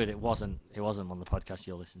fact, good. It wasn't one of the podcasts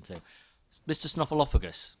you'll listen to. Mr.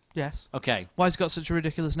 Snuffleupagus. Yes. Okay. Why has it got such a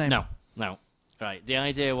ridiculous name? No. Right. The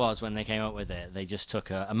idea was when they came up with it, they just took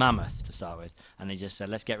a mammoth to start with, and they just said,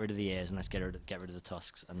 "Let's get rid of the ears and let's get rid of the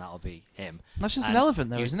tusks, and that'll be him." That's just an elephant,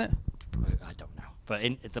 though, isn't it? I don't know, but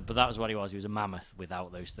that was what he was. He was a mammoth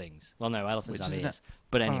without those things. Well, no, elephants have ears. It?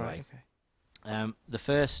 But anyway, right, okay. The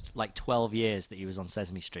first 12 years that he was on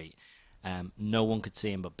Sesame Street, no one could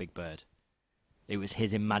see him but Big Bird. It was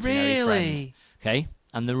his imaginary friend. Okay,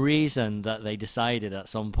 and the reason that they decided at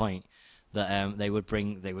some point that they would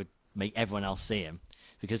make everyone else see him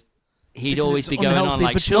because he'd always be going on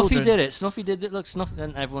like Snuffy did it, look, Snuffy,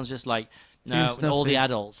 and everyone's just like, no, all the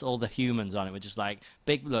adults, all the humans on it were just like,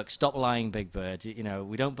 stop lying, Big Bird,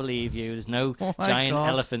 we don't believe you, there's no giant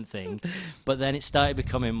elephant thing. But then it started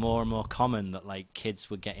becoming more and more common that like kids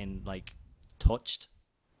were getting like touched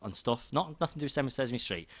on stuff, nothing to do with Sesame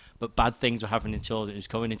Street, but bad things were happening to children. It was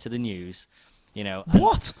coming into the news.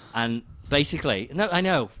 What? And basically, no, I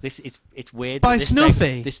know it's weird. By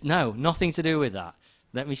Snuffy? Nothing to do with that.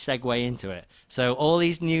 Let me segue into it. So all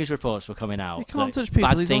these news reports were coming out. You can't touch people.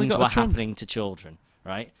 Bad things were happening to children,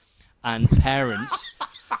 right? And parents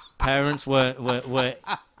were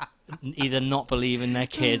either not believing their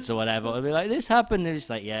kids or whatever. Or be like, this happened. They're just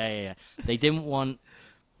like, yeah. They didn't want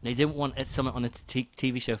something on a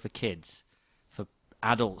TV show for kids.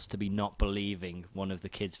 Adults to be not believing one of the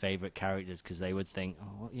kids' favourite characters because they would think,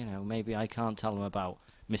 maybe I can't tell them about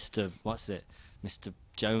Mr.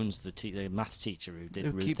 Jones, the maths teacher who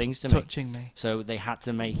did rude things to me. So they had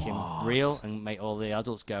to make him real and make all the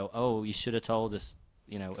adults go, oh, you should have told us,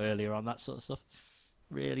 earlier on, that sort of stuff.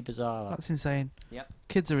 Really bizarre. That's insane. Yep.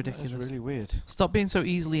 Kids are ridiculous. That's really weird. Stop being so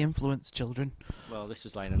easily influenced, children. Well, this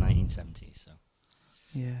was like in the 1970s, so.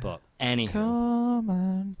 Yeah. But anyhow, come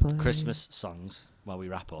and play. Christmas songs while we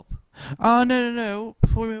wrap up. Oh, no.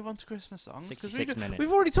 Before we move on to Christmas songs. 66 minutes.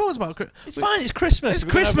 We've already talked about Christmas. It's fine, it's Christmas.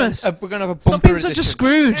 It's Christmas. We're going to have a Stop bumper being such a edition.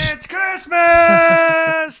 Scrooge. It's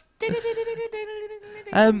Christmas!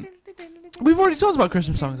 We've already talked about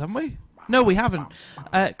Christmas songs, haven't we? No, we haven't.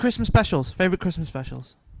 Christmas specials. Favourite Christmas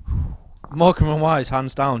specials? Morecambe and Wise,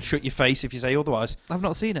 hands down. Shut your face if you say otherwise. I've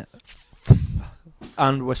not seen it.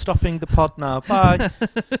 And we're stopping the pod now. Bye.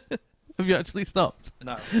 Have you actually stopped?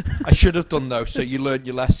 No. I should have done, though, so you learned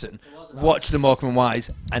your lesson. Watch the Morecambe and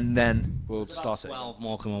Wise, and then we'll start it. 12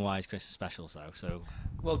 Morecambe and Wise Christmas specials, though, so...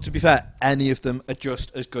 Well, to be fair, any of them are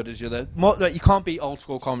just as good as the other. You can't beat old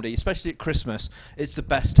school comedy, especially at Christmas. It's the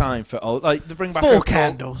best time for old. Like they bring back Four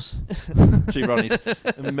Candles. Two Ronnies,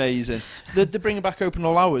 amazing. They're bringing back Open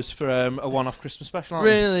All Hours for a one-off Christmas special. Aren't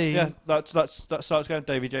Really? They? Yeah, that starts going.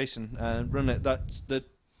 David Jason run it.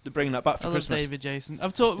 They're bringing that back for Christmas. I love David Jason.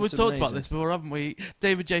 We've talked about this before, haven't we?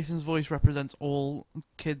 David Jason's voice represents all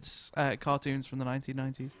kids' cartoons from the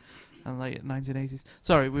 1990s and late 1980s.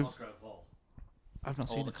 Sorry, I've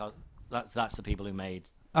not seen it. That's the people who made.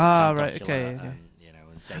 Right. Okay.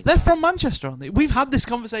 They're from Manchester, aren't they? We've had this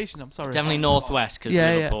conversation. I'm sorry. Definitely northwest because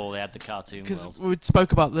Liverpool. They had the cartoon because world. we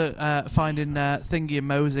spoke about the finding Thingy and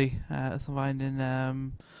Mosey, finding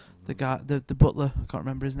the guy, the butler. I can't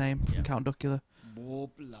remember his name from Count Duckula.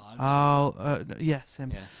 Yes,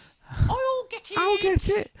 him. Yes. I'll get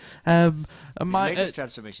it. And my latest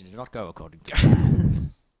transformation did not go according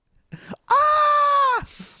to.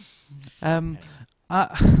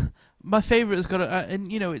 My favourite has got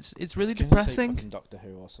and it's really depressing. Doctor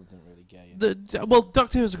Who or something really gay.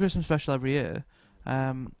 Doctor Who is a Christmas special every year.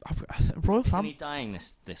 Royal Isn't he dying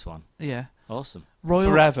this one? Yeah. Awesome.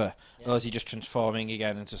 Forever, or is he just transforming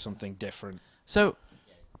again into something different? So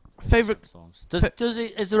Favourite... Transforms.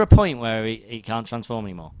 Is there a point where he can't transform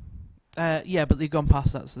anymore? Yeah, but they've gone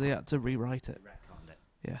past that, so they had to rewrite it. Retconned it.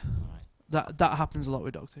 Yeah. Alright. That happens a lot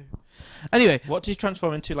with Doctor Who. Anyway, What does he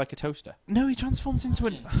transform into, like a toaster? no, he transforms into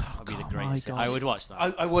an... Oh, That'd be the God, my greatest. God. I would watch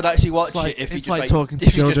that. I would actually watch It's like- it if he it's just like talking to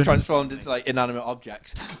if he children. just transformed into like inanimate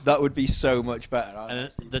objects. That would be so much better. And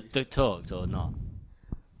the talked or not?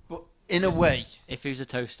 But in a way, If he was a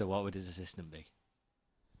toaster, what would his assistant be?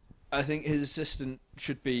 I think his assistant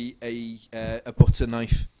should be a butter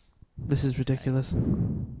knife. This is ridiculous.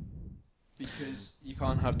 Because you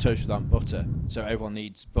can't have toast without butter, so everyone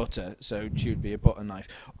needs butter. So she would be a butter knife,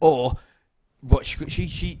 or what she could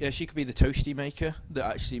be the toasty maker that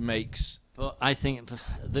actually makes. But I think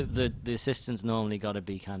the assistant's normally got to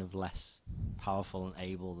be kind of less powerful and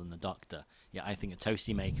able than the doctor. Yeah, I think a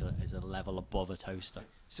toasty maker is a level above a toaster.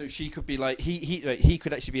 So she could be like he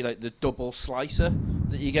could actually be like the double slicer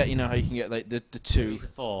that you get. You know how you can get like the two.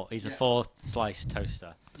 He's a 4-slice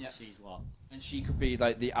toaster. Yeah. She's what? And she could be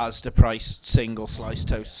like the Asda price single slice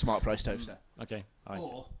toast, smart price toaster. Okay. All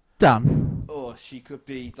right. Dan. Or she could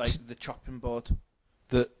be like the chopping board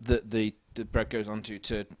that the bread goes onto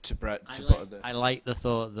to bread to butter the. I like the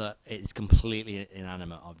thought that it's completely an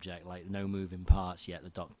inanimate object, like no moving parts. Yet the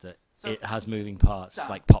doctor, it has moving parts, Dan.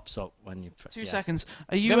 like pops up when you. 2 seconds.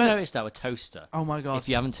 Are You you... ever noticed that with toaster? Oh, my God. If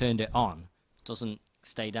you haven't turned it on, it doesn't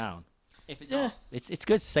stay down. If it's off, it's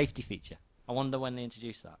good safety feature. I wonder when they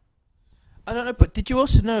introduced that. I don't know, but did you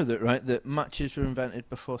also know that matches were invented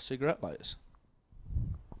before cigarette lighters?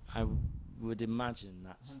 I would imagine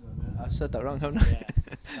that's. I said that wrong, haven't I?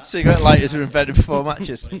 Yeah. Cigarette lighters were invented before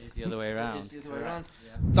matches. But it is the other way around. It is the other way around.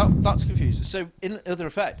 Yeah. That's confusing. So, in other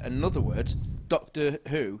effect, in other words, Doctor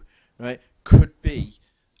Who, right, could be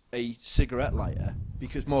a cigarette lighter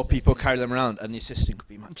because more people carry them around, and the assistant could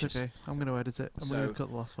be It's matches. okay. I'm going to edit it. I'm going So, to cut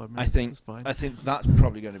the last 5 I minutes. think It's fine. I think that's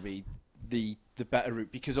probably going to be the better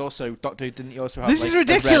route because also Doctor Who didn't he also have This like, is a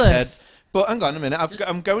redhead? ridiculous. But hang on a minute,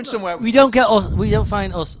 I'm going somewhere. We don't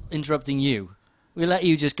find us interrupting you. We let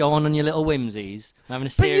you just go on your little whimsies, having a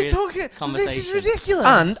But you're serious talking... conversation. This is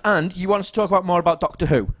ridiculous. And you want us to talk about more about Doctor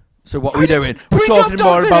Who. So what are we doing? Bring We're talking up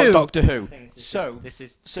more Doctor about Who. Doctor Who. So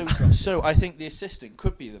So so I think the assistant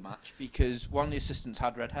could be the match because one of the assistants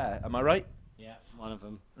had red hair. Am I right? yeah, one of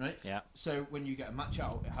them. Right. Yeah. So when you get a match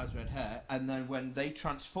out, it has red hair, and then when they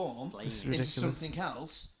transform This is into ridiculous. something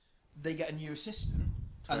else, they get a new assistant.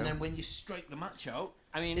 True. And then when you strike the match out,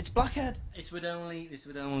 I mean, it's blackhead. this would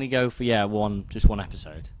only go for one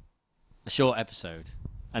episode, a short episode,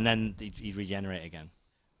 and then he'd regenerate again.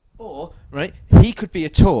 Or right, he could be a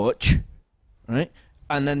torch, right,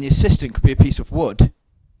 and then the assistant could be a piece of wood,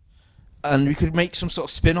 and we could make some sort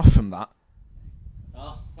of spin-off from that.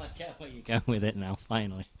 Oh, I get where you're going with it now.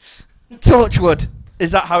 Finally. Torchwood.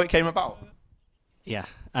 Is that how it came about? Yeah,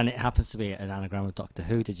 and it happens to be an anagram of Doctor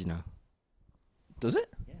Who. Did you know? Does it?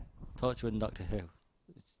 Yeah. Torchwood and Doctor Who.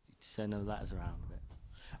 It's so no letters around a bit.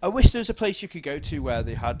 I wish there was a place you could go to where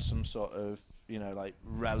they had some sort of, like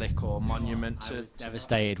relic or monument I to. was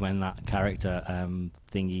devastated when that character,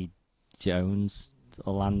 Thingy Jones,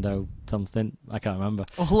 Orlando something, I can't remember.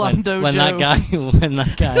 Orlando when Jones. when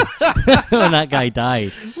that guy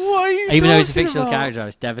died. What are you Even though he's a talking fictional about? character, I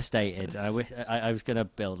was devastated. I wish I was gonna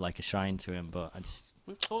build like a shrine to him, but I just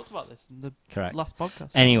We've talked about this in the correct. last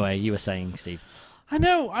podcast. Anyway, you were saying, Steve. I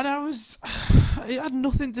know, and I was... It had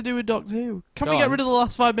nothing to do with Doctor Who. Can Go we get on. rid of the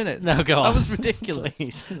last 5 minutes? No, go on. That was ridiculous.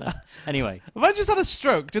 Please. No. Anyway, Have I just had a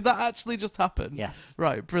stroke? Did that actually just happen? yes.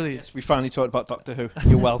 Right, brilliant. Yes, we finally talked about Doctor Who.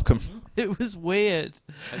 You're welcome. It was weird.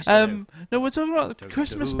 Toast No, we're talking about the Toast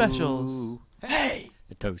Christmas to specials. Hey!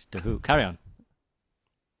 A toast to who? Carry on.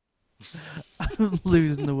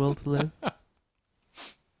 Losing the will to live.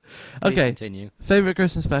 Please Okay, continue. favourite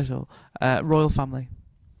Christmas special? Royal Family.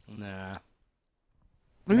 Nah.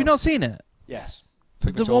 Have you not seen it? Yes.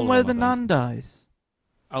 The one where the nan dies.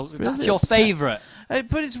 Oh, really that's your upset. favourite.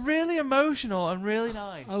 But it's really emotional and really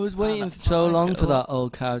nice. I was And waiting I so like long it for a lot. that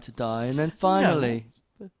old cow to die, and then finally.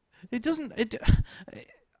 It doesn't.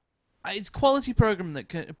 It's quality programming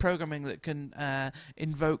that can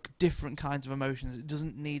invoke different kinds of emotions. It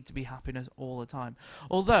doesn't need to be happiness all the time.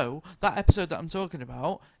 Although that episode that I'm talking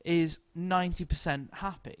about is 90%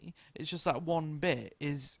 happy. It's just that one bit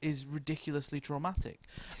is ridiculously traumatic,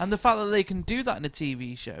 and the fact that they can do that in a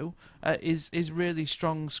TV show is really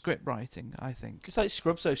strong script writing, I think. It's like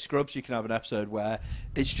Scrubs, though. Scrubs, you can have an episode where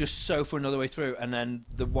it's just so fun all the way through, and then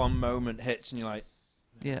the one moment hits, and you're like,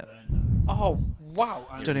 Yeah. oh, wow.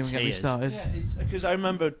 Don't even get me Tears. started. Yeah, because I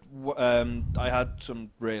remember I had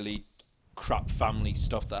some really crap family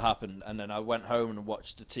stuff that happened, and then I went home and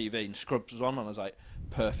watched the TV, and Scrubs was on, and I was like,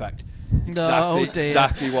 perfect,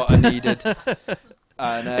 exactly what I needed.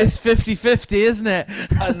 And, it's 50-50, isn't it?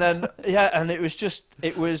 And then and it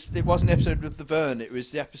wasn't the episode with the Vern, it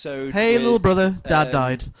was the episode. Hey, with, little brother, Dad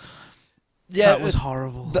died. Yeah, that was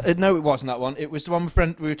horrible. No, it wasn't that one. It was the one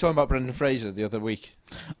with we were talking about Brendan Fraser the other week.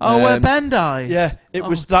 Oh, where Ben dies. Yeah, it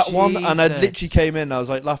was that one, and I literally came in, I was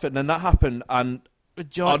like laughing, and then that happened, and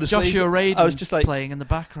honestly, Joshua Radin I was just like playing in the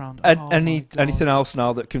background. Anything else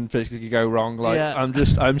now that can physically go wrong, like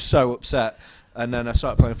I'm so upset. And then I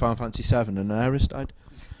started playing Final Fantasy 7, and Aerith died.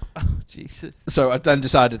 Oh, Jesus. So I then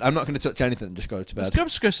decided I'm not going to touch anything and just go to bed. The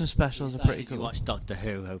Scrubs Christmas specials are pretty cool. You watched Doctor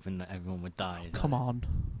Who hoping that everyone would die. Come on.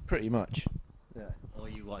 Pretty much. Yeah. Or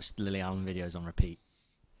you watched Lily Allen videos on repeat.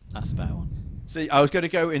 That's a better one. See, I was going to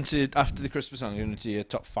go into, after the Christmas song, into your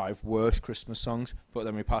top 5 worst Christmas songs, but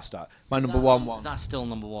then we passed that. My number one. Is that still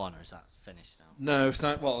number 1, or is that finished now? No,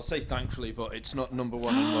 well, I'll say thankfully, but it's not number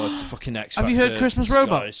 1 anymore. The fucking X Have you heard Christmas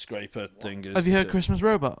Robot? Skyscraper thing is. Have you heard Christmas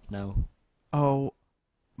Robot? No. Oh,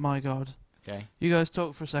 my God. Okay. You guys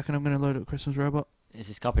talk for a second. I'm going to load up Christmas Robot. Is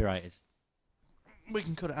this copyrighted? We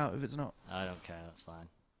can cut it out if it's not. I don't care. That's fine.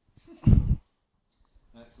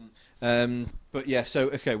 Excellent. But yeah, so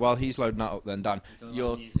okay, while he's loading that up, then Dan,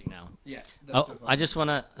 you're music now. Yeah. Oh, I just want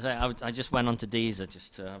to say I just went onto Deezer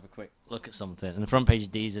just to have a quick look at something, and the front page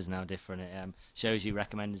of Deezer is now different. It shows you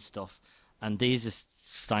recommended stuff, and Deezer's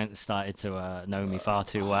started to know me far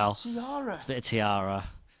too well. Tiara. It's a bit of Tiara.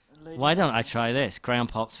 Why don't I try this? Crayon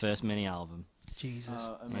Pop's first mini album. Jesus.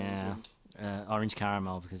 Amazing. Yeah. Orange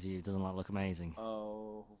Caramel, because he doesn't look amazing.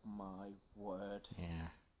 Oh my word. Yeah.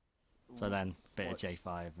 But then a bit of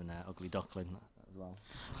J5 and Ugly Duckling as well.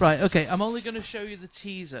 Right, okay, I'm only going to show you the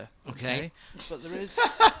teaser. Okay. But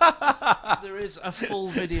there is a full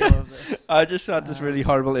video of this. I just had this really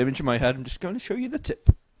horrible image in my head. I'm just going to show you the tip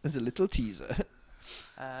as a little teaser.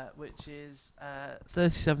 Which is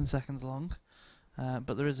 37 seconds long.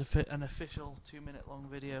 But there is an official 2-minute long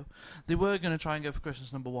video. They were going to try and go for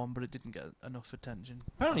Christmas number 1, but it didn't get enough attention.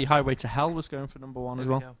 Apparently Highway to Hell was going for number 1 as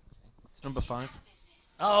well. Go. It's number 5.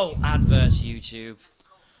 Oh, adverts, YouTube.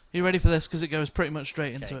 You ready for this? Because it goes pretty much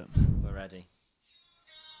straight into it. We're ready.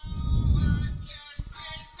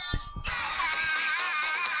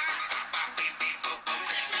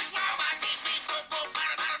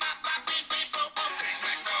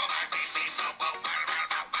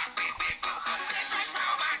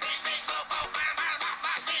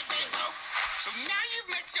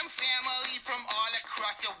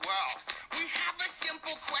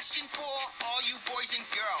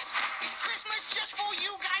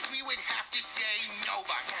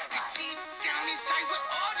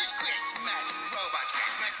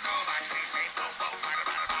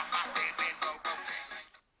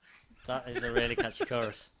 That is a really catchy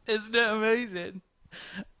chorus. Isn't it amazing?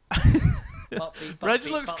 Reg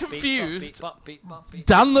looks confused.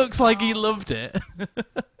 Dan looks like he loved it.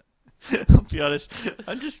 I'll be honest,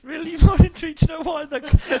 I'm just really more intrigued to know why What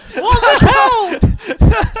the hell?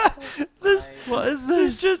 What is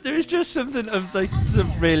this? There's just something of like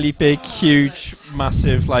some really big, huge,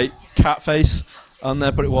 massive like cat face on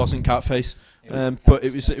there, but it wasn't cat face. But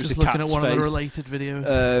it was just a looking cat's at one face, of the related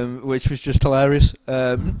videos, which was just hilarious.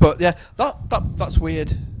 But yeah, that's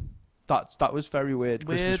weird. That was very weird.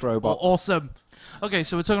 Christmas Robot. Awesome. Okay,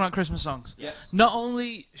 so we're talking about Christmas songs. Yes. Not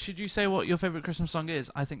only should you say what your favourite Christmas song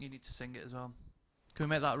is, I think you need to sing it as well. Can we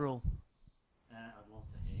make that a rule? I'd love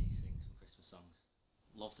to hear you sing some Christmas songs.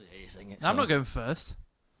 Love to hear you sing it. I'm not going first.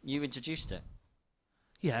 You introduced it.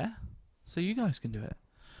 Yeah. So you guys can do it.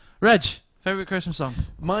 Reg, favourite Christmas song?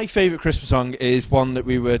 My favourite Christmas song is one that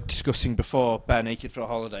we were discussing before, Bare Naked for the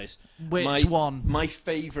Holidays. Which one? My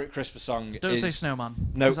favourite Christmas song Don't is... say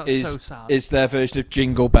Snowman. No, that's so sad. Is their version of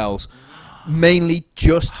Jingle Bells. Mainly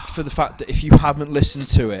just for the fact that if you haven't listened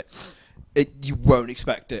to it, you won't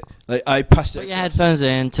expect it. Like I passed Put it your headphones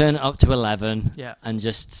in, turn it up to 11, Yeah. and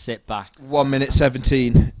just sit back. 1 minute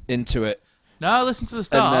 17 into it. No, listen to the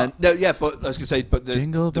start. And then, but I was gonna say, but the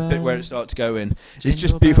bit where it starts to go in, it's Jingle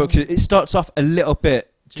just beautiful bells. because it starts off a little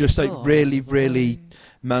bit, just like Jingle really, all the really way.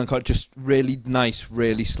 melancholic, just really nice,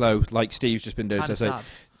 really slow, like Steve's just been doing. Kinda So I say, sad.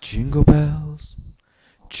 jingle bells,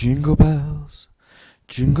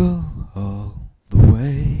 jingle all the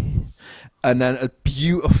way, and then a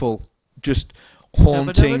beautiful, just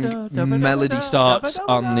haunting melody starts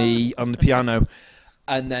on the piano,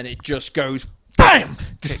 and then it just goes bam,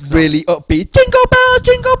 just Kicks really upbeat. Jingle bells,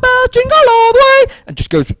 jingle all the way, and just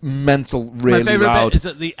goes mental, really My favourite loud. bit is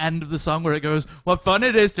at the end of the song where it goes, "What fun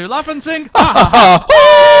it is to laugh and sing!"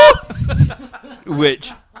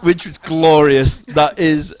 Which which was glorious. That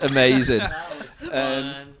is amazing.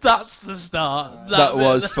 That's the start. That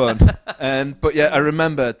was fun. But yeah, I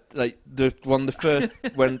remember like when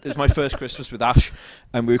it was my first Christmas with Ash,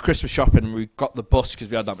 and we were Christmas shopping, and we got the bus because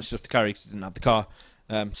we had that much stuff to carry because we didn't have the car.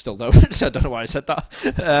 Still don't. So I don't know why I said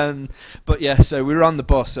that. But yeah, so we were on the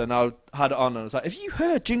bus, and I had it on, and I was like, "Have you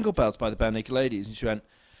heard Jingle Bells by the Bare Naked Ladies?" And she went,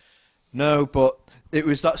 "No," but it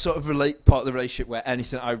was that sort of part of the relationship where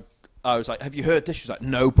anything I was like, "Have you heard this?" She was like,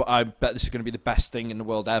 "No, but I bet this is going to be the best thing in the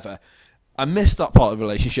world ever." I missed that part of the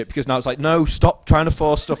relationship because now it's like, no, stop trying to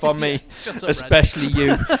force stuff on me, especially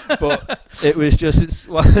you. But it was just, it's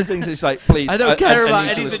one of the things that's like, please. I don't care about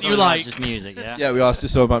It's anything not you like. just music, yeah? Yeah, we asked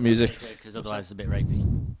us all about music. Because otherwise it's a bit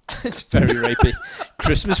rapey. It's very rapey.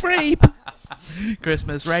 Christmas rape.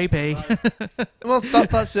 Christmas rapey. Well,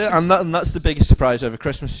 that's it. And that's the biggest surprise over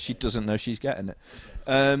Christmas. She doesn't know she's getting it.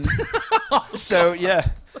 So, yeah.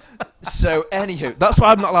 So, anywho, that's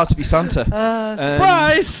why I'm not allowed to be Santa.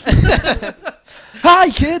 Surprise! Hi,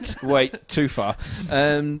 kids! Wait, too far.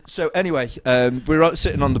 So, anyway, we were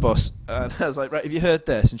sitting on the bus, and I was like, right, have you heard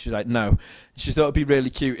this? And she was like, no. She thought it'd be really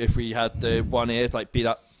cute if we had the one ear, like, be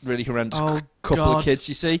that really horrendous couple of kids,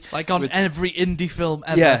 you see. Like on every indie film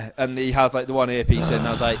ever. Yeah, and he had, like, the one earpiece in, and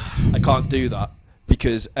I was like, I can't do that,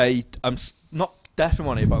 because, I'm not deaf in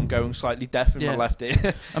one ear, but I'm going slightly deaf in my left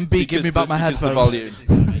ear. And B, give me back my headphones. The volume.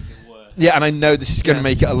 Yeah, and I know this is going to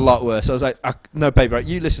make it a lot worse. So I was like, no, baby, right,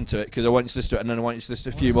 you listen to it, because I want you to listen to it, and then I want you to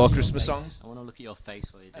listen to a few more Christmas songs. I want to look at your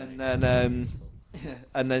face while you do it.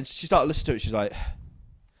 And then she started listening to it. She's like,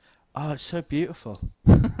 oh, it's so beautiful.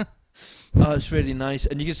 Oh, it's really nice.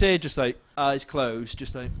 And you can see her just like, eyes closed,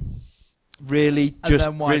 just like, really, And just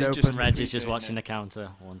then wide really open. Reg is just watching the counter.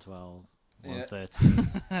 112, 113,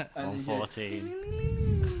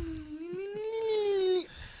 114.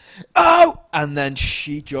 Oh! And then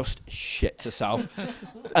she just shits herself.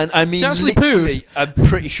 And I mean, She actually literally, pooed. I'm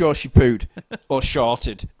pretty sure she pooed. Or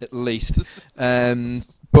sharted, at least.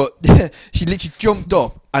 But she literally jumped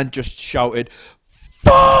up and just shouted,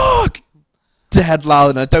 fuck! Dead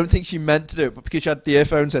loud. And I don't think she meant to do it, but because she had the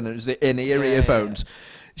earphones in, and it was the in-ear earphones,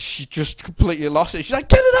 she just completely lost it. She's like,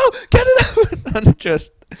 get it out! And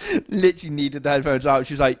just literally needed the headphones out.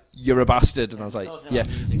 She was like, you're a bastard. And I was like, yeah,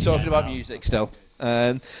 talking about music still.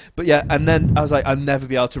 But yeah, and then I was like, I'll never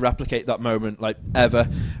be able to replicate that moment, like, ever,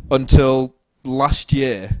 until last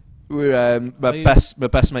year. We were, my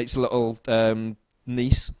best mate's little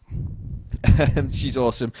niece. She's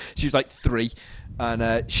awesome. She was like 3,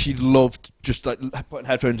 and she loved just like putting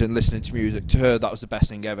headphones in and listening to music. To her, that was the best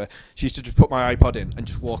thing ever. She used to just put my iPod in and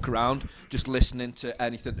just walk around, just listening to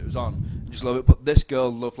anything that was on. Just love it. But this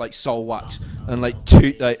girl loved like Soul Wax and like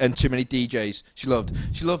too many DJs. She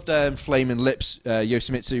loved Flaming Lips,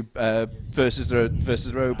 Yoshimitsu versus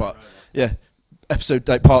the robot. Yeah. Episode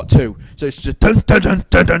like part 2, so it's just dun dun dun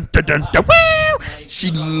dun dun dun dun dun. Woo!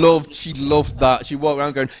 She loved that. She walked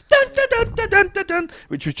around going dun dun dun dun dun dun dun,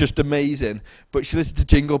 which was just amazing. But she listened to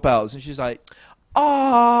Jingle Bells and she's like,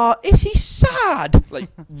 "Ah, is he sad?" Like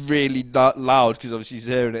really loud because obviously she's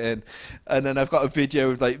hearing it in. And then I've got a video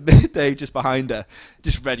of like Dave just behind her,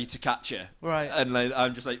 just ready to catch her. Right. And like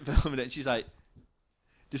I'm just like filming it. And she's like,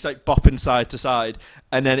 just like bopping side to side,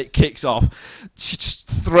 and then it kicks off. She just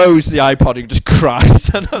throws the iPod and just cries,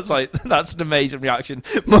 and I was like, "That's an amazing reaction,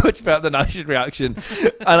 much better than Ash's reaction."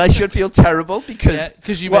 And I should feel terrible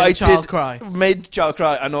because you made a child cry,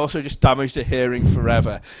 and also just damaged her hearing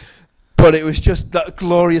forever. But it was just that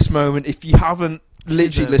glorious moment. If you haven't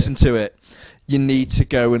literally listened to it, you need to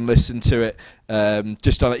go and listen to it.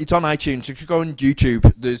 It's on iTunes. If you go on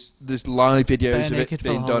YouTube, there's live videos of it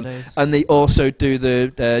being done, and they also do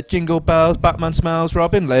the Jingle Bells, Batman smiles,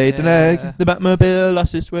 Robin laid an egg, the Batmobile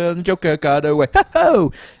lost its will, and Joker got away.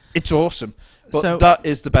 Ho-ho! It's awesome. But So- that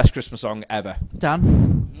is the best Christmas song ever.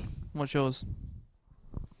 Dan, what's yours?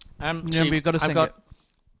 You've got to sing it.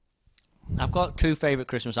 I've got 2 favourite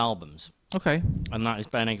Christmas albums, Okay. and that is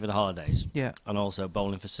Bare Naked for the Holidays, Yeah. and also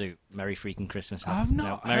Bowling for Soup, Merry Freaking Christmas. I've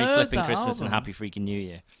not Merry heard Flipping that Christmas and album. Happy Freaking New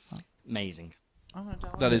Year. Amazing.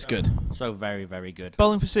 That is good. So very, very good.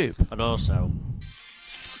 Bowling for Soup. But also,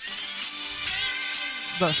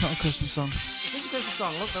 That's not a Christmas song. this is a Christmas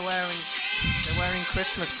song. Look, they're wearing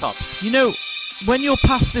Christmas tops. You know, when you're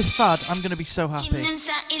past this fad, I'm going to be so happy. Oh,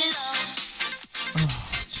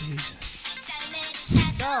 Jesus.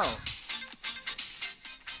 Go.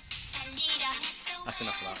 That's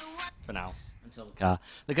enough of that for now. Until the car.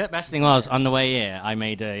 The best thing was, on the way here, I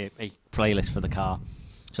made a playlist for the car.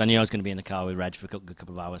 So I knew I was going to be in the car with Reg for a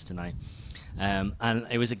couple of hours tonight. And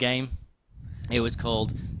it was a game. It was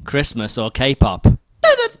called Christmas or K-pop.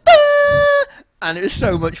 And it was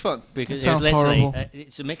so much fun. Because It it was sounds literally horrible.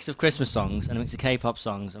 it's a mix of Christmas songs and a mix of K-pop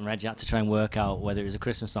songs, and Reggie had to try and work out whether it was a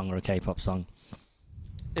Christmas song or a K-pop song.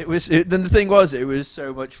 Then the thing was, it was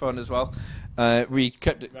so much fun as well. We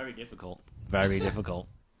kept it. Very difficult. Very difficult.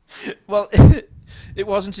 Well, it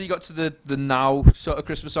was until you got to the now sort of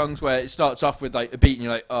Christmas songs where it starts off with like a beat and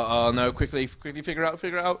you're like, oh no, quickly figure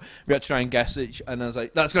it out. We had to try and guess it, and I was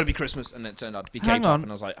like, that's got to be Christmas, and it turned out to be Hang K-pop, on.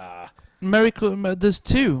 and I was like, There's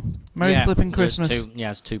two. Merry Flipping there's Christmas.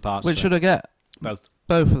 It's 2 parts. Which to should it. I get? Both.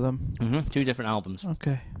 Both of them. 2 different albums.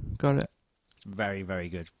 Okay, got it. Very, very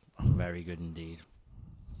good. Very good indeed.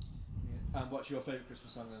 And what's your favourite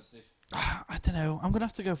Christmas song then, Steve? I don't know. I'm gonna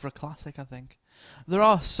have to go for a classic. I think there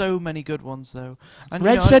are so many good ones though. And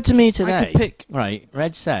Red said to me I today. could pick. Right,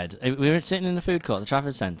 Red said we were sitting in the food court at the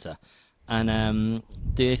Trafford Centre, and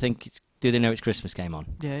do they know it's Christmas came on?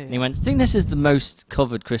 Yeah. And he went, I think this is the most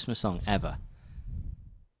covered Christmas song ever.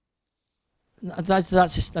 That's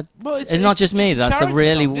just. Well, It's not just me. it's That's a charity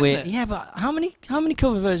really song, isn't weird. it? Yeah, but how many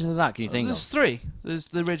cover versions of that can you think There's of? 3. There's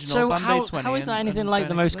the original. So Band-Aid 20. how is that anything and like the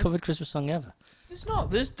Bare most Naked covered Christmas song ever? There's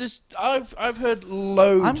not. There's. I've heard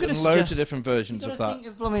loads I'm gonna and loads suggest- of different versions You've of gotta that. think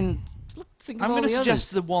of blooming. Think of I'm all going to the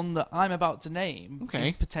suggest others. the one that I'm about to name Okay.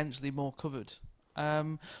 is potentially more covered.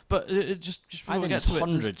 But just I before we think get there's to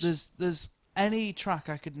hundreds. it, there's any track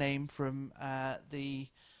I could name from the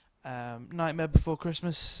Nightmare Before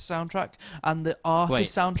Christmas soundtrack and the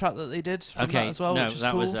artist soundtrack that they did from that as well. no, which is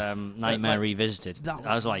that cool. was Nightmare Revisited. that That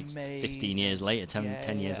was was like amazing. 15 years later,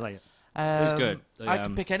 10 years Yeah. later. It was good. I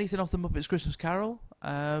could pick anything off the Muppets Christmas Carol.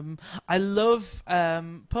 I love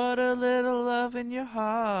Put a Little Love in Your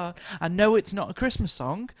Heart. I know it's not a Christmas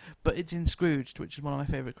song, but it's in Scrooged, which is one of my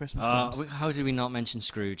favourite Christmas songs. How did we not mention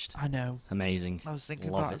Scrooged? I know. Amazing. I was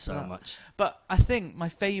thinking Love about it so that. much. But I think my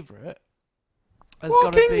favourite has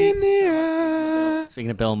got to be... in the air.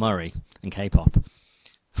 Speaking of Bill Murray and K-pop,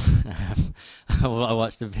 I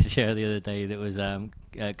watched a video the other day that was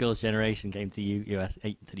Girls' Generation came to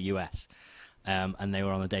the US, and they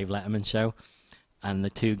were on the Dave Letterman show, and the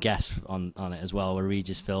 2 guests on it as well were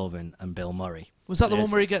Regis Philbin and Bill Murray. Was that the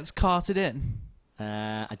one where he gets carted in?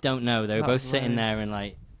 I don't know. They were That both was sitting hilarious. there, and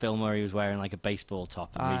like Bill Murray was wearing like a baseball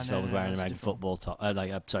top, and Regis Philbin was wearing an that's American different. football top,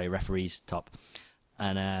 referee's top.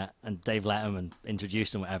 And Dave Letterman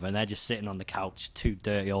introduced them, whatever, and they're just sitting on the couch, 2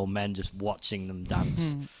 dirty old men just watching them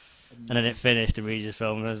dance. And then it finished, and Regis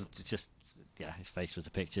Philbin was just, his face was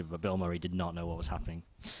a picture, but Bill Murray did not know what was happening.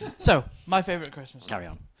 So, my favourite Christmas song. Carry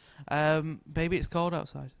on. Baby, It's Cold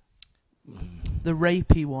Outside. The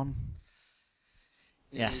rapey one.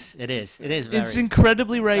 Yes, it is. It is very. It's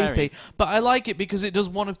incredibly rapey, Very. but I like it because it does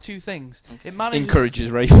one of 2 things. It manages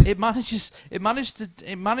Encourages rape. It manages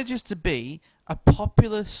to be a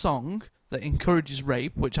popular song that encourages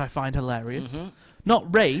rape, which I find hilarious. Mm-hmm.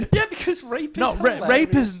 Not rape. Yeah, because rape is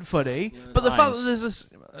Rape isn't funny, Blurred but the fact that lines.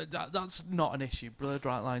 there's that's not an issue. Blurred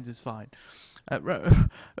right lines is fine.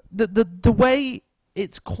 The way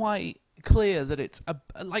it's quite clear that it's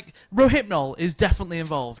like Rohypnol is definitely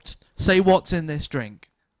involved. Say what's in this drink.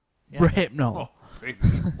 Yeah. Rohypnol.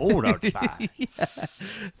 All outside. Yeah.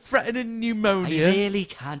 Threatening I pneumonia. really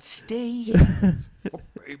can't stay.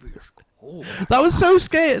 That was so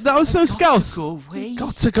scared. That was so scouse. Go away.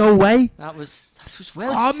 Got to go away. That was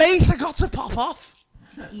well. Oh, mate, I got to pop off.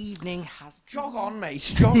 The evening has Jog on,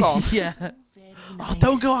 mate. Jog on. Yeah. very Oh, nice.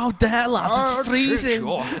 don't go out there, lad. It's freezing.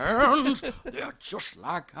 Your hands, they're just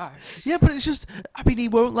like ice. Yeah, but it's just. I mean, he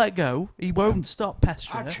won't let go. He won't stop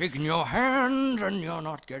pestering I'm her. taking your hand and you're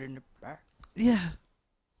not getting it back. Yeah.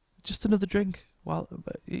 Just another drink. Well,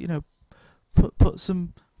 put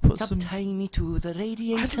some. Tie me to the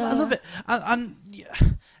radiator. I love it, and yeah,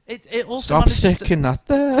 it also Stop manages sticking that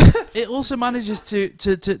there. it also manages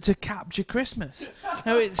to capture Christmas.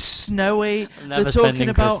 It's snowy. I'm never They're talking spending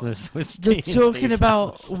about Christmas with they're Steve talking Steve's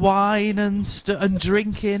about house. wine and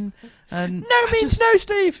drinking and No means no,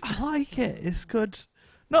 Steve. I like it. It's good,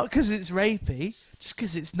 not because it's rapey, just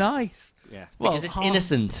because it's nice. Yeah, Well, because it's half-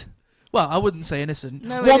 innocent. Well, I wouldn't say innocent.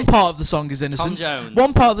 No, One it- part of the song is innocent. Tom Jones.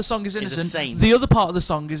 One part of the song is is a innocent. saint. The other part of the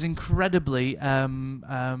song is incredibly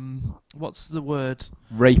what's the word?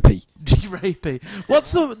 Rapey. Rapey.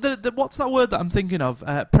 What's the what's that word that I'm thinking of?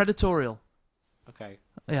 Predatorial. Okay.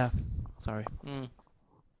 Yeah. Sorry.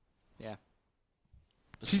 Yeah.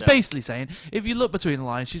 She's basically saying, if you look between the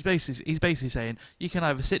lines, he's basically saying you can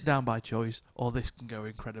either sit down by choice or this can go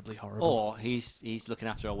incredibly horrible. Or he's looking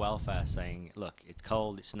after her welfare, saying, "Look, it's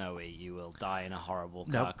cold, it's snowy. You will die in a horrible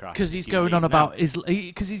No, car crash." because if he's you going leave on now." about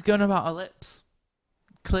because he's going about her lips.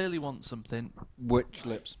 Clearly wants something. Which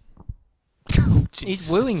lips?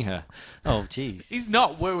 He's wooing her. Oh, jeez. He's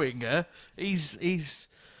not wooing her. He's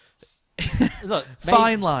Look,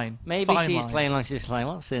 Fine line. Maybe Fine she's line. playing like she's like,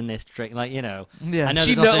 what's in this drink? Like, you know. Yeah, I know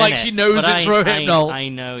she there's nothing in she it, knows but it's Rohypnol. I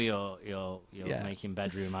know you're Yeah. making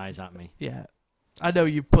bedroom eyes at me. Yeah, I know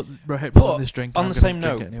you put Rohypnol But in this drink. on I'm the gonna same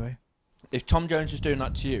drink note- it anyway. If Tom Jones was doing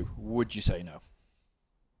that to you, would you say no?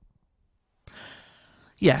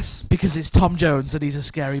 Yes, because it's Tom Jones and he's a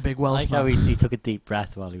scary big I like Welshman. how he took a deep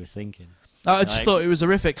breath while he was thinking. I just like- thought it was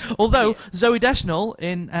horrific. Although Yeah. Zoe Deschanel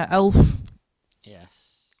in Elf,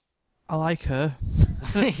 Yes. I like her,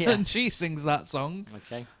 Yeah. and she sings that song.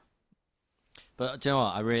 Okay. But do you know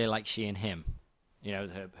what? I really like She and Him. You know,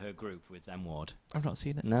 her group with M Ward. I've not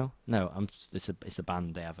seen it. No. It's a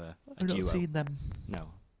band. They have a I've duo. not seen them.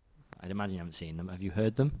 No. I'd imagine you haven't seen them. Have you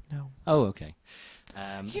heard them? No. Oh, okay.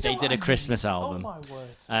 You They know did what a I Christmas mean? album. Oh my word!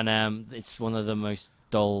 And it's one of the most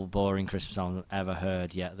dull, boring Christmas albums I've ever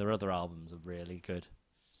heard yet. Their other albums are really good.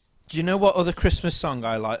 Do you know what other Christmas song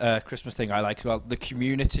I like? Christmas thing I like as well? The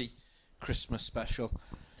Community Christmas special.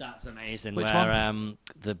 That's amazing. Which where one?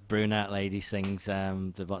 The brunette lady sings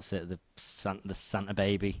the Santa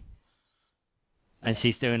Baby, and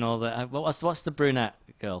she's doing all the what's the brunette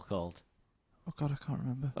girl called? Oh god, I can't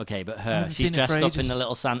remember. Okay, but I her haven't she's seen it for dressed up in ages. the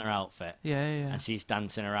little Santa outfit. Yeah, yeah. And she's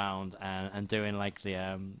dancing around and doing like the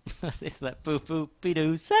it's that boop boop be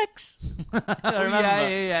doo sex. Oh, remember.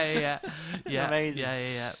 yeah. Amazing.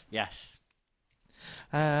 Yeah. Yes.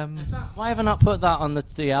 Um, Why have I not put that on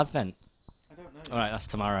the advent? I don't know. All right, that's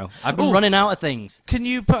tomorrow. I've been Ooh. running out of things. can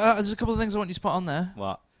you put? There's a couple of things I want you to put on there.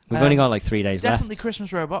 What? We've Um, only got like 3 days Definitely left.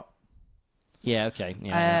 Christmas Robot. Yeah. Okay.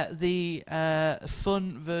 Yeah. The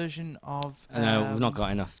fun version of. No, we've not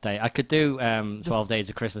got enough day. I could do 12 days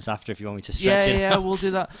of Christmas after if you want me to Yeah, stretch it. yeah, we'll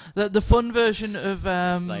do that. The fun version of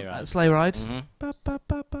Sleigh Ride. Sleigh Ride. Mhm. Ba, ba,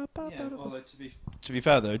 ba, ba, ba, Yeah, ba, ba. although to be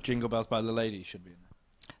fair though, Jingle Bells by the Ladies should be in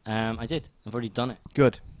there. I did. I've already done it.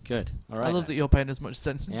 Good. Good. All right. I love that you're paying as much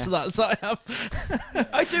attention Yeah. to that as I am.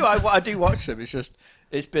 I do. I do watch them. It's just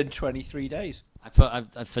it's been 23 days.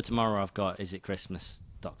 For tomorrow. I've got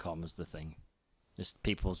isitchristmas.com as the thing. Just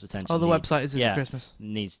people's attention. Oh, the website is yeah, Christmas.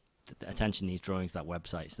 attention needs drawing to that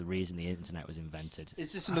website. It's the reason the internet was invented.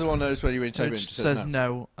 Is this another one of those when you So it interview just says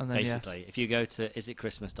no, and then Basically, yes. if you go to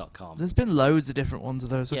isitchristmas.com, There's been loads of different ones of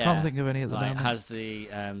those. I Yeah. can't think of any at the like, moment. has the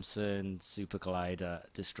CERN super collider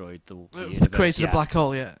destroyed the We've universe? created yet? a black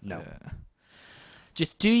hole yet? No. Yeah.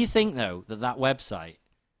 Just do you think though that website?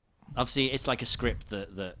 Obviously, it's like a script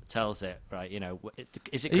that tells it, right? You know,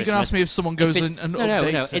 is it Are you Christmas? going to ask me if someone goes If in it's- and no,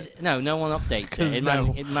 updates no, it? no one updates 'Cause it.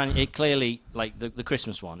 no. It clearly, like the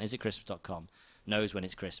Christmas one, isitchristmas.com, knows when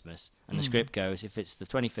it's Christmas, and the script goes, if it's the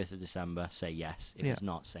 25th of December, say yes. If Yeah. it's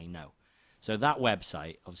not, say no. So that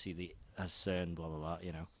website, obviously, has CERN, blah, blah, blah,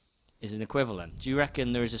 you know, is an equivalent. Do you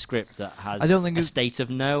reckon there is a script that has I don't think a it's- state of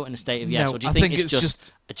no and a state of yes? No, Or do you I think, think it's it's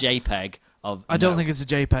just a JPEG of I don't no? think it's a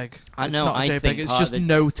JPEG. I It's know, not a I JPEG. think It's part just of the-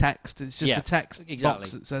 no text. It's just Yeah, a text exactly.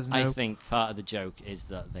 box that says no. I think part of the joke is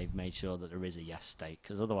that they've made sure that there is a yes state,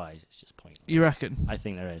 because otherwise it's just pointless. You reckon? I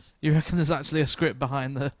think there is. You reckon there's actually a script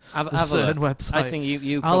behind the Have a look. website? I think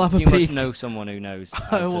you I'll have a you must peek. know someone who knows.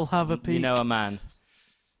 I will have a You know peek. a man.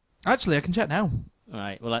 Actually, I can check now. All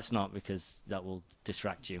right. Well, let's not, because that will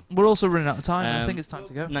distract you. We're also running out of time. I think it's time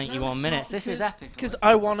to go. 91 minutes. This is epic. Because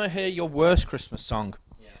I want to hear your worst Christmas song.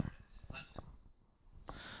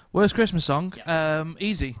 Worst Christmas song?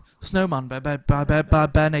 Easy. Snowman by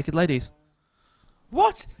Bare Naked Ladies.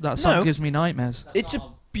 What? That song No. gives me nightmares. It's a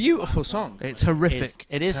beautiful song. It's horrific.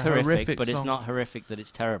 It is It's a horrific, but it's song. not horrific that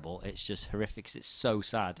it's terrible. It's just horrific 'cause it's so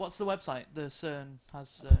sad. What's the website? The CERN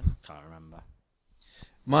has. Can't remember.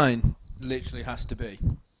 Mine literally has to be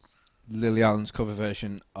Lily Allen's cover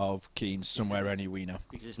version of Keane's Somewhere Any We Know.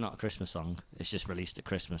 Because it's not a Christmas song. It's just released at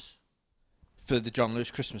Christmas. For the John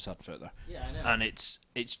Lewis Christmas advert though. Yeah, I know. And it's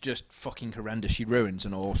just fucking horrendous. She ruins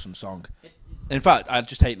an awesome song. In fact, I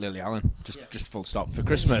just hate Lily Allen. Just full stop. For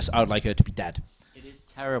Christmas, I would like her to be dead. It is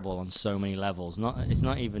terrible on so many levels. It's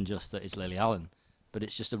not even just that it's Lily Allen, but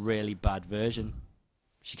it's just a really bad version.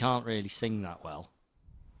 She can't really sing that well,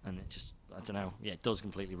 and it just, I don't know. Yeah, it does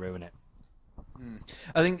completely ruin it.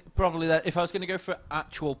 I think probably that if I was going to go for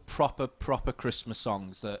actual proper Christmas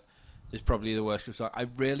songs, that is probably the worst Christmas song. I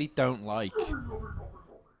really don't like.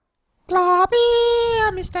 Blobby,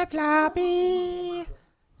 I'm Mr. Blobby.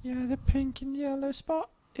 You're the pink and yellow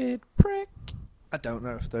spotted prick. I don't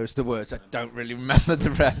know if those are the words. I don't really remember the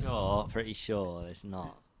rest. Pretty sure it's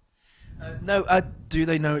not. No, do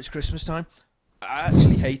they know it's Christmas time? I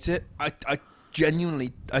actually hate it. I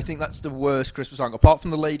genuinely, I think that's the worst Christmas song, apart from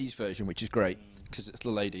the ladies' version, which is great, because it's the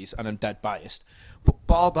ladies, and I'm dead biased. But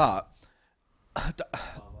bar that...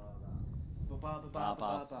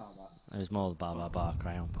 It was more bar bar bar,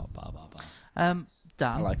 Crayon Pop bar bar bar. I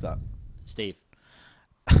Dan, like that. Steve.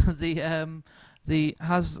 The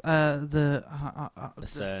CERN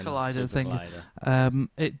collider super thing. collider.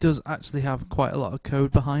 It does actually have quite a lot of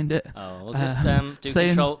code behind it. Oh, well, just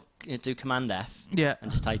do Command F Yeah.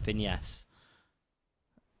 and just type in yes.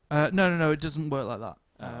 No, it doesn't work like that.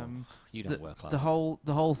 You don't work like the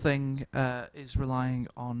that. whole thing is relying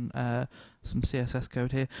on some CSS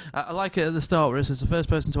code here. I like it at the start where it says the first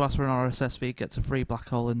person to ask for an RSS feed gets a free black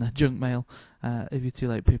hole in their junk mail. If you're too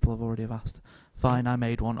late, people have already asked. Fine, I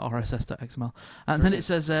made one, RSS.xml. And then it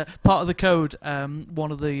says part of the code,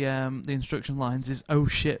 one of the instruction lines is, oh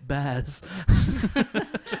shit, bears.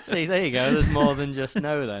 See, there you go. There's more than just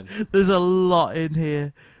no then. There's a lot in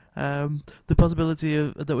here. The possibility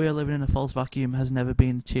that we are living in a false vacuum has never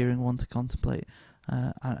been a cheering one to contemplate.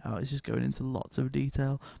 It's just going into lots of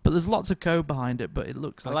detail. But there's lots of code behind it, but it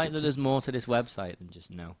looks I like like that there's more to this website than just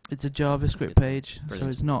no. it's a JavaScript page, so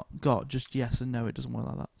Brilliant. it's not got just yes and no. It doesn't work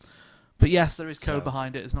like that. But yes, there is code So-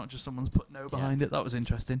 behind it. It's not just someone's put no behind it. That was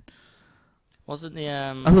interesting. Wasn't the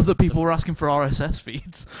I love that people were asking for RSS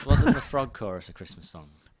feeds. wasn't the frog chorus a Christmas song?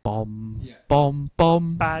 Bomb, bomb,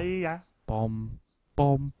 bomb, bomb,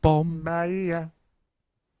 bomb, bomb.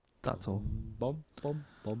 That's all. Bum, bum,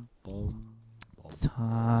 bum, bum.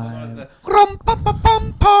 Time. Rum pum pum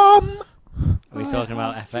pum pum. Are we talking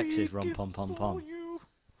about FX's Rum Pom Pom Pom?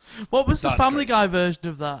 What was the That's Family great. Guy version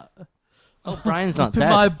of that? Oh, Brian's not Up in dead.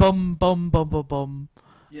 my bum, bum, bum, bum, bum.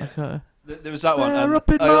 Yeah. Okay. There was that one. They're and up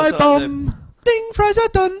in I my also like bum. Ding, fries are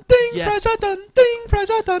done. Ding, Yes. fries are done. Ding, fries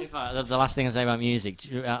are done. In fact, the last thing I say about music,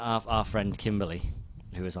 our friend Kimberly,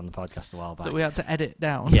 who was on the podcast a while back. That we had to edit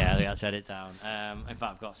down. Yeah, we had to edit down. In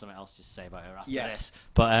fact, I've got something else to say about her after Yes. this.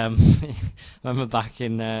 But remember back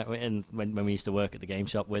in when we used to work at the game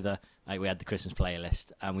shop with her, we had the Christmas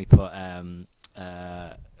playlist, and we put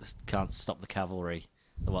 "Can't Stop the Cavalry."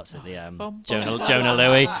 What's it? The Jonah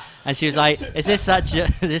Louie, and she was like, "Is this that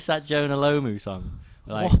Jonah Lomu song?"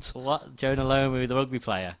 We're like, what? Jonah Lomu, the rugby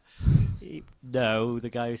player? No, the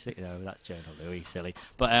guy who's no, that's Jonah Louie, silly.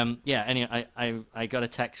 But yeah. Anyway, I got a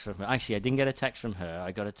text from her. Actually, I didn't get a text from her.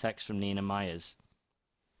 I got a text from Nina Myers.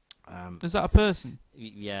 Is that a person?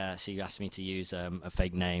 Yeah, she asked me to use a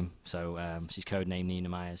fake name, so she's codenamed Nina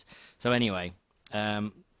Myers. So anyway,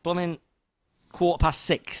 blooming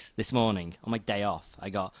 6:15 this morning on my day off, I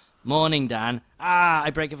got, "Morning, Dan. I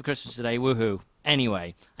break it for Christmas today. Woohoo!"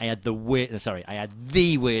 Anyway, I had the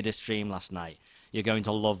weirdest dream last night. You're going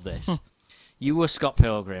to love this. You were Scott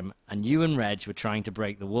Pilgrim, and you and Reg were trying to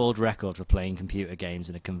break the world record for playing computer games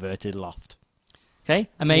in a converted loft. Okay,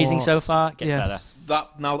 amazing What? so far. Gets Yes.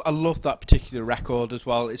 Now I love that particular record as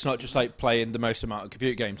well. It's not just like playing the most amount of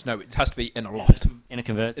computer games. No, it has to be in a loft, better. In a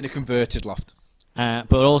convert. in a converted loft.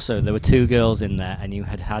 But also, there were 2 girls in there, and you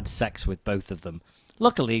had sex with both of them.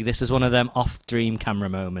 Luckily, this was one of them off-dream camera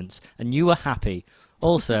moments, and you were happy.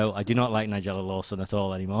 Also, I do not like Nigella Lawson at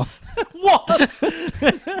all anymore. What?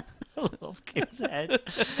 I love Kim's head.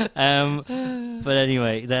 But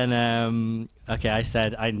anyway, then okay, I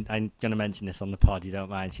said I'm going to mention this on the pod. You don't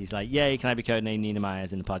mind? She's like, "Yeah, can I be codenamed Nina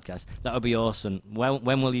Myers in the podcast? That would be awesome.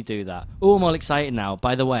 When will you do that?" Oh, I'm all excited now.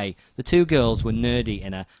 By the way, the 2 girls were nerdy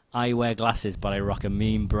in a "I wear glasses but I rock a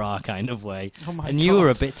mean bra" kind of way, Oh my and you were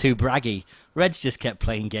a God. bit too braggy. Reg just kept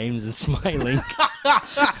playing games and smiling.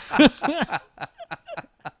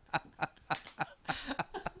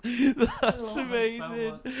 That's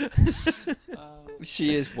amazing.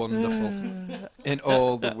 She is wonderful in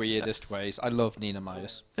all the weirdest ways. I love Nina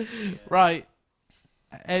Myers. Right.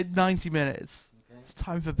 90 minutes. It's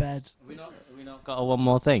time for bed. Have we not got a one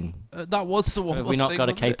more thing? That was the one. Have we not thing, got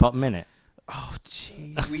a wasn't it? K-pop minute? Oh,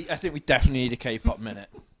 jeez. I think we definitely need a K-pop minute.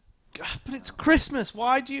 But it's Christmas.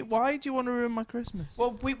 Why do you want to ruin my Christmas?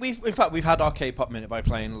 Well, we've had our K-pop minute by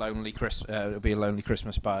playing "Lonely Chris." It'll be a "Lonely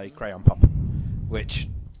Christmas" by Crayon Pop, which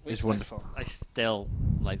is wonderful. I still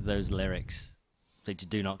like those lyrics. They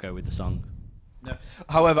do not go with the song. No.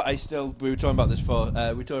 However, we were talking about this before.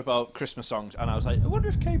 We talked about Christmas songs, and I was like, I wonder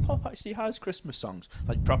if K-pop actually has Christmas songs,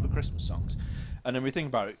 like proper Christmas songs. And then we think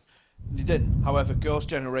about it, they didn't. However, Girls'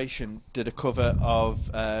 Generation did a cover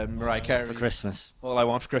of Mariah Carey's For Christmas. "All I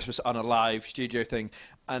Want for Christmas" on a live studio thing.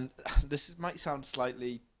 And this might sound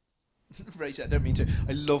slightly racist. I don't mean to.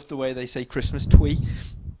 I love the way they say Christmas twee,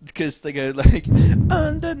 because they go like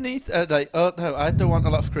underneath, like, "Oh no, I don't want a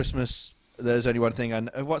lot for Christmas. There's only one thing." And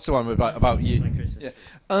what's the one about you? Yeah.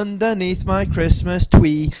 Underneath my Christmas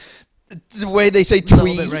twee. The way they say Little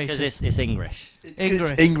twee, bit Because it's English.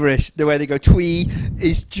 English. The way they go twee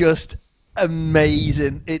is just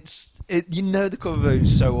amazing. The cover version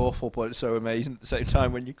is so awful, but it's so amazing at the same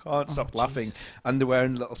time when you can't stop laughing. jeez. And they're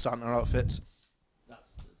wearing little Santa outfits.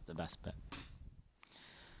 That's the best bit.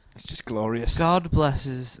 It's just glorious. God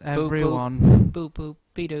blesses Boop, boop. everyone. Boop boop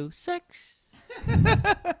beedoo sex.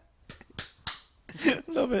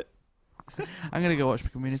 Love it. I'm gonna go watch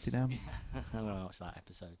Community now. I'm gonna watch that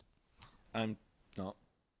episode. I'm not.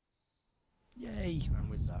 Yay. I'm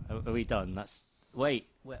with that. Are we done? Wait.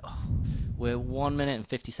 We're 1 minute and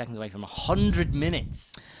 50 seconds away from 100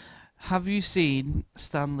 minutes. Have you seen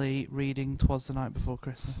Stanley reading "Twas the Night Before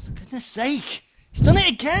Christmas"? For goodness sake, he's done it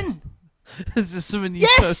again. Is this something you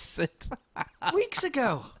Yes! posted? Weeks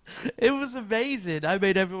ago. It was amazing. I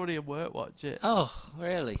made everybody at work watch it. Oh,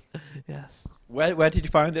 really? Yes. Where did you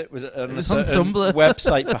find it? Was it on It a was on certain Tumblr.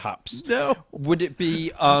 website, perhaps? No. Would it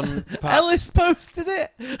be on... perhaps- Ellis posted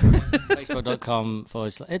it. Facebook.com/.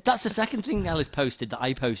 That's the second thing Ellis posted that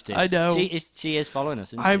I posted. I know. She is following us,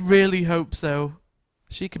 isn't I she? really hope so.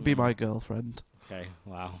 She could be my girlfriend. Okay,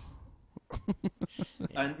 wow.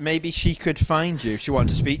 And maybe she could find you. If she wanted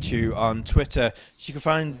to speak to you on Twitter, she could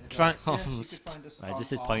find... Right, this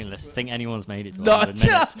is pointless. I think anyone's made it to Not 100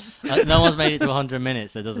 minutes. No one's made it to 100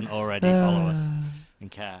 minutes that doesn't already follow us and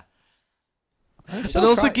care. And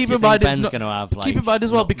also keep Do you in mind, think it's Ben's not, going to have like keep in mind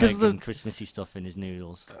as well because of nutmeg the and Christmassy stuff in his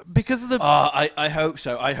noodles? because of the I hope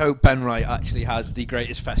so. I hope Ben Wright actually has the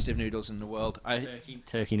greatest festive noodles in the world.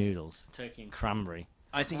 Turkey noodles, turkey and cranberry.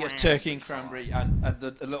 I think it's turkey and cranberry, and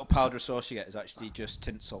the little powder sauce you get is actually just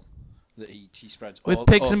tinsel that he spreads. with all,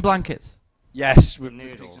 pigs all- and blankets. Yes, with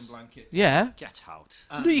Noodles. pigs and blankets. Yeah. Get out.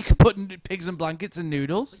 No, you could put pigs and blankets in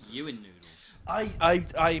noodles. You in noodles.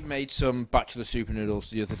 I made some bachelor super noodles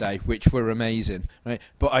the other day, which were amazing. Right,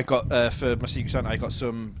 but I got for my Secret Santa, I got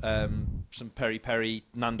some peri peri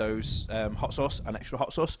Nando's hot sauce and extra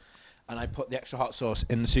hot sauce, and I put the extra hot sauce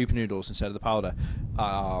in the super noodles instead of the powder.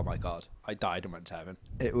 Oh my god, I died and went to heaven.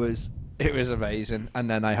 It was amazing, and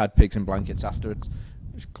then I had pigs and blankets afterwards.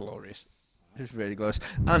 It was glorious. It was really glorious.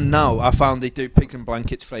 And now I found they do pigs and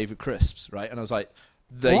blankets flavoured crisps, right? And I was like,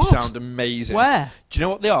 they What? sound amazing. Where? Do you know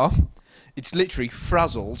what they are? It's literally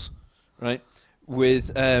Frazzles, right,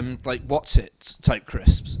 with like What's It type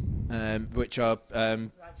crisps, which are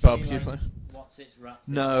barbecue flavour. What's its wrap?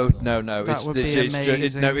 No. That It's would be literally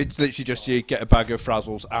amazing. it's literally just you get a bag of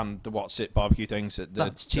Frazzles and the What's It barbecue things at the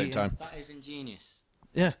That's same cheating. time. That is ingenious.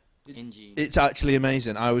 Yeah. Ingenious. It's actually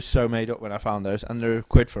amazing. I was so made up when I found those, and they're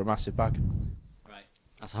 £1 for a massive bag. Right.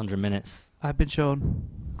 That's 100 minutes. I've been Sean.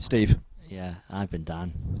 Steve. Yeah, I've been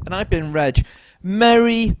Dan. And I've been Reg.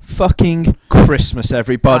 Merry fucking Christmas,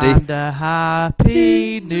 everybody. And a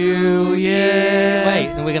happy New Year. Wait,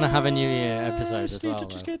 and we're going to have a New Year episode as Steve well.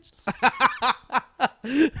 touches though. kids.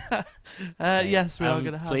 Yes, we are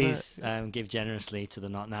going to have Please give generously to the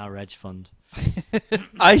Not Now Reg Fund.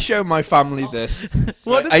 I show my family this.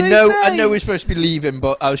 What did I they know say? we're supposed to be leaving,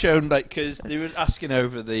 but I was showing because they were asking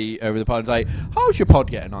over the pod, like, how's your pod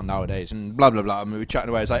getting on nowadays, and blah blah blah. And we were chatting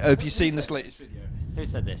away. I was like, oh, have you seen this latest video? Who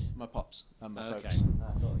said this? My pops and my Okay. folks.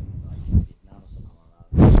 I thought you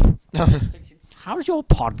like how's your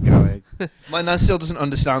pod going? My nan still doesn't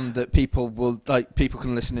understand that people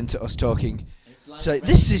can listen into us talking. It's like So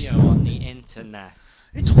this is- radio on the internet.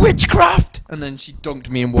 It's witchcraft! And then she dunked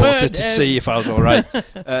me in water Burn to him. see if I was alright.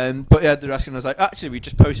 But yeah, they're asking, I was like, actually, we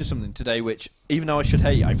just posted something today, which, even though I should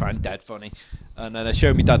hate, I find dead funny. And then I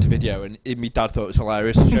showed me dad the video, and my dad thought it was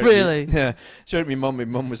hilarious. Showed me- Really? Yeah. Showed me mum, my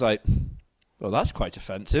mum was like, well, that's quite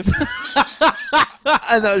offensive.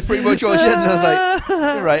 And that was pretty much all she had, and I was like,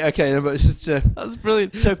 all right, okay, but it's just, That's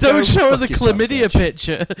brilliant. So Don't go show her fuck the yourself, chlamydia Reg.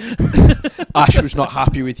 picture. Ash was not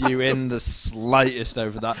happy with you in the slightest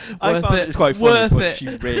over that. I Worth found it. it was quite funny, Worth but it. she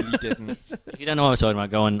really didn't. If you don't know what we're talking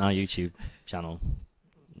about, go on our YouTube channel.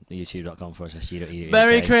 youtube.com/G.E.E.K.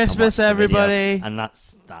 Merry and Christmas, watch the video. everybody. And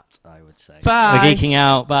that's that, I would say. Bye. We're geeking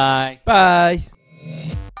out. Bye. Bye.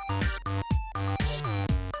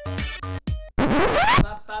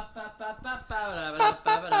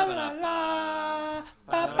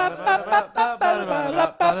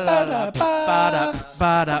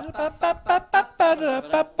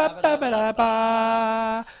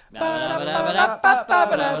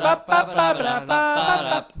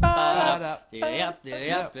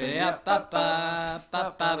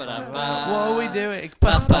 What are we doing?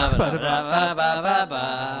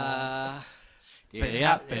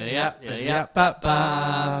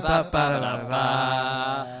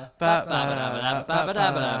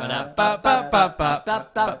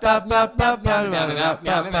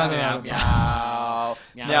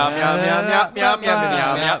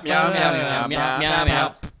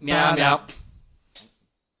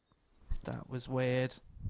 That was weird.